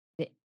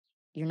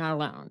you're not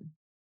alone.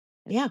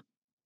 Yeah.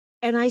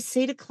 And I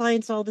say to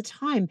clients all the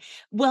time,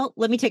 well,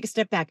 let me take a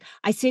step back.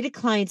 I say to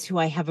clients who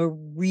I have a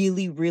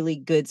really, really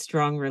good,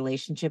 strong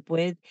relationship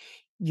with,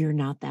 you're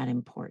not that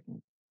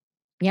important.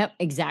 Yep,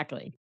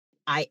 exactly.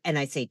 I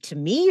say, to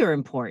me, you're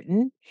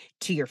important,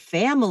 to your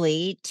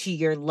family, to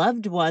your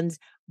loved ones.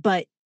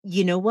 But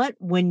you know what?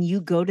 When you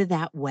go to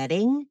that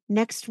wedding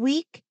next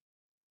week,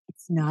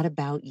 it's not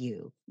about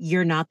you.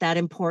 You're not that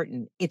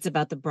important. It's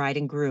about the bride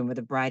and groom, or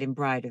the bride and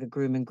bride, or the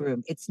groom and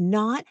groom. It's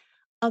not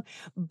a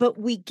but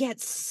we get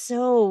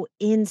so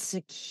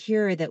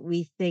insecure that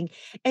we think,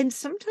 and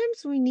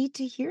sometimes we need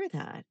to hear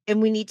that.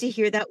 And we need to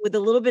hear that with a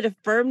little bit of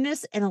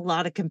firmness and a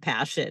lot of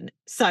compassion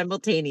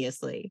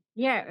simultaneously.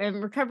 Yeah,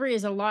 and recovery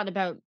is a lot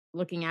about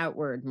looking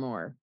outward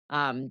more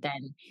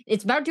than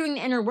it's about doing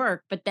the inner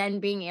work, but then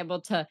being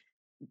able to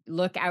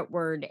look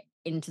outward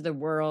into the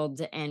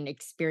world and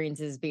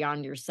experiences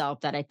beyond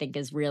yourself that I think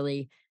is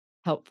really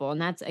helpful. And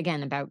that's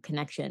again about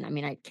connection. I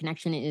mean,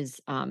 connection is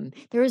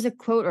there was a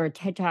quote or a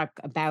TED talk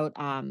about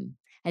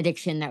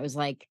addiction that was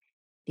like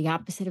the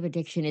opposite of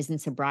addiction isn't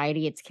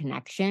sobriety, it's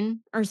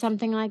connection or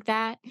something like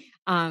that.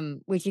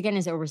 Which again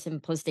is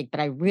oversimplistic, but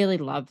I really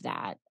love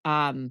that.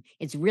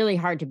 It's really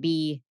hard to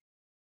be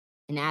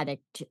an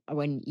addict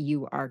when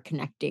you are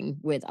connecting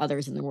with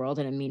others in the world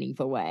in a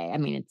meaningful way. I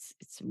mean,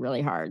 it's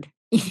really hard.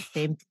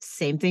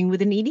 Same thing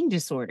with an eating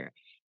disorder.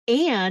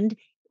 And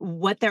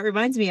what that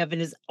reminds me of,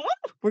 and is,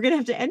 we're going to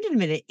have to end in a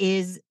minute,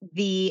 is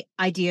the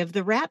idea of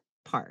the rat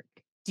park.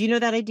 Do you know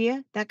that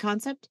idea, that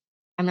concept?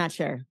 I'm not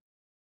sure.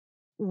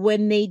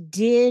 When they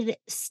did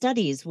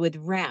studies with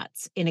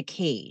rats in a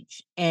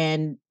cage,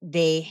 and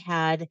they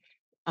had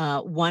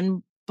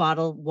one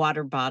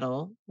water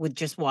bottle with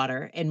just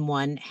water, and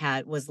one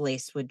was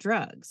laced with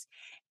drugs,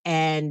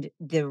 and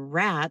the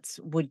rats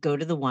would go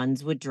to the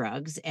ones with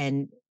drugs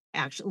and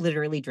actually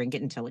literally drink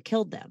it until it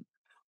killed them,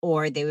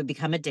 or they would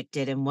become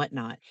addicted and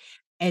whatnot.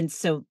 And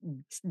so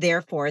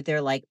therefore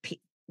they're like,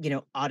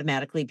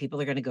 automatically people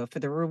are going to go for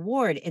the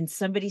reward. And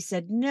somebody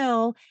said,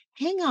 no,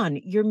 hang on,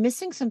 you're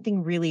missing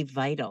something really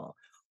vital.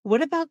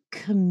 What about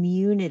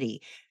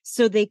community?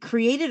 So they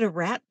created a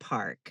rat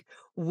park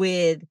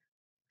with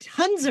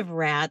tons of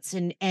rats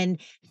and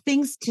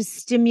things to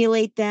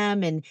stimulate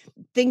them and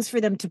things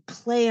for them to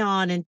play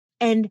on.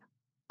 And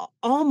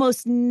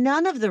almost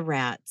none of the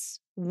rats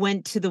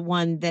went to the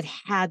one that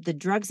had the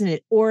drugs in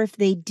it. Or if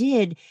they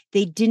did,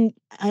 they didn't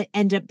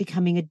end up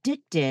becoming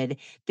addicted.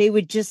 They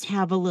would just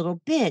have a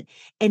little bit.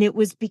 And it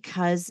was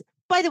because,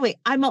 by the way,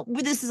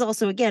 this is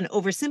also, again,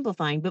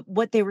 oversimplifying, but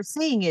what they were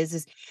saying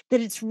is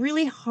that it's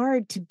really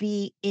hard to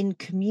be in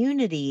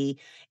community,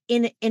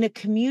 in a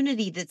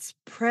community that's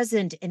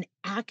present and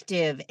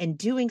active and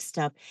doing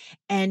stuff,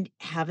 and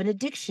have an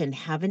addiction,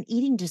 have an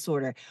eating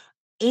disorder.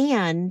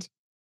 And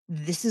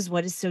this is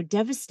what is so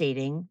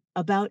devastating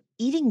about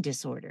eating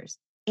disorders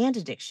and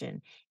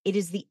addiction. It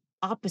is the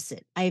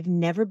opposite. I have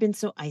never been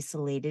so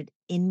isolated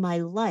in my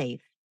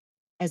life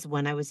as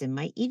when I was in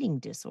my eating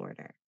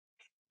disorder.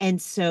 And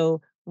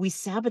so we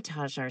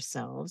sabotage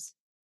ourselves,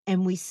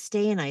 and we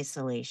stay in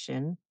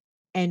isolation,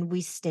 and we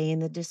stay in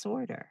the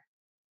disorder.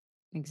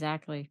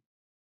 Exactly.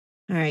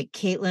 All right,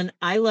 Kaitlin,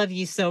 I love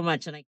you so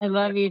much. And I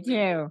love you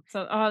too.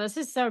 So, this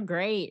is so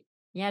great.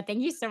 Yeah.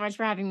 Thank you so much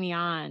for having me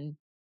on.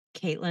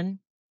 Kaitlin,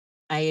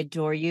 I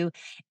adore you.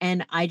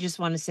 And I just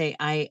want to say,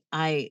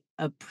 I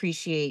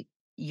appreciate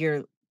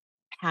your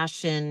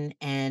passion,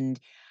 and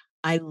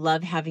I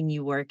love having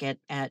you work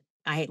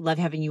I love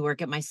having you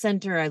work at my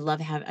center. I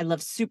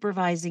love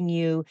supervising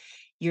you.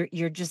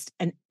 You're just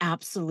an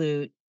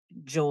absolute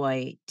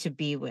joy to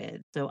be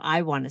with. So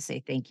I want to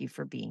say thank you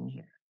for being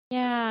here.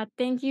 Yeah.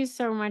 Thank you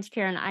so much,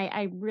 Karen.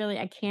 I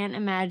can't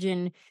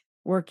imagine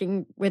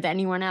working with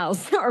anyone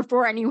else or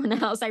for anyone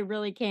else. I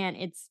really can't.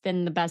 It's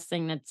been the best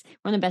thing that's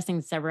one of the best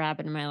things that's ever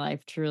happened in my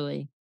life,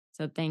 truly.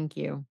 So thank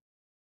you.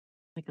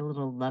 Like a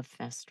little love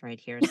fest right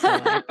here. So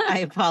I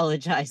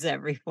apologize,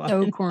 everyone.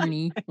 So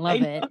corny.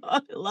 Love it.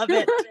 Love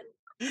it.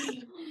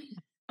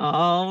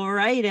 All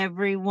right,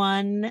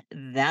 everyone.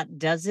 That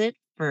does it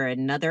for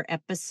another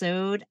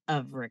episode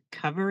of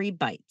Recovery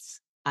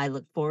Bites. I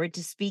look forward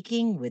to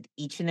speaking with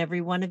each and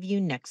every one of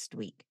you next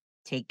week.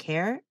 Take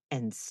care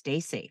and stay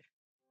safe.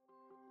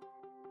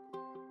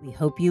 We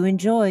hope you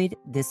enjoyed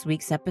this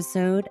week's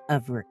episode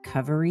of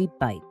Recovery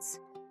Bites.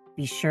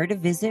 Be sure to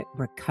visit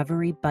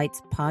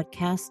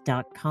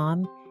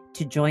recoverybitespodcast.com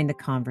to join the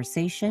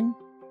conversation,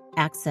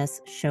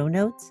 access show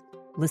notes,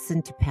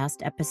 listen to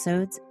past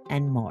episodes,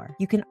 and more.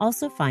 You can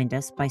also find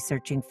us by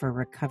searching for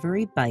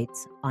Recovery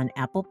Bites on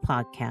Apple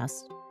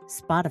Podcasts,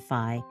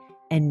 Spotify,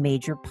 and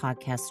major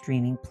podcast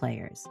streaming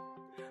players.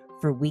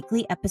 For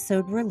weekly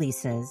episode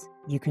releases,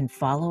 you can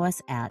follow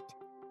us at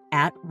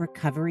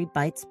Recovery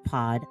Bites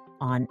Pod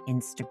on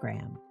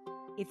Instagram.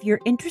 If you're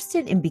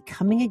interested in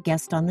becoming a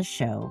guest on the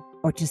show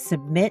or to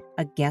submit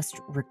a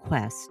guest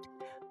request,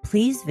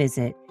 please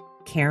visit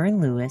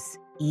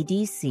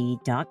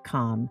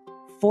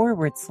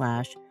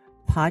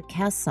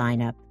KarenLewisEDC.com/podcast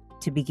sign up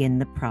to begin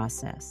the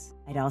process.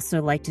 I'd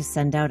also like to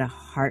send out a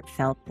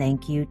heartfelt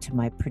thank you to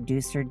my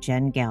producer,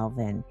 Jen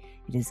Galvin.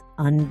 It is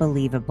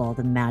unbelievable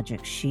the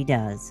magic she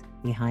does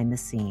behind the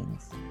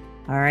scenes.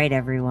 All right,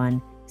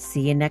 everyone.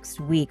 See you next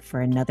week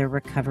for another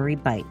Recovery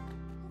Bite.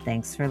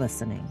 Thanks for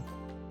listening.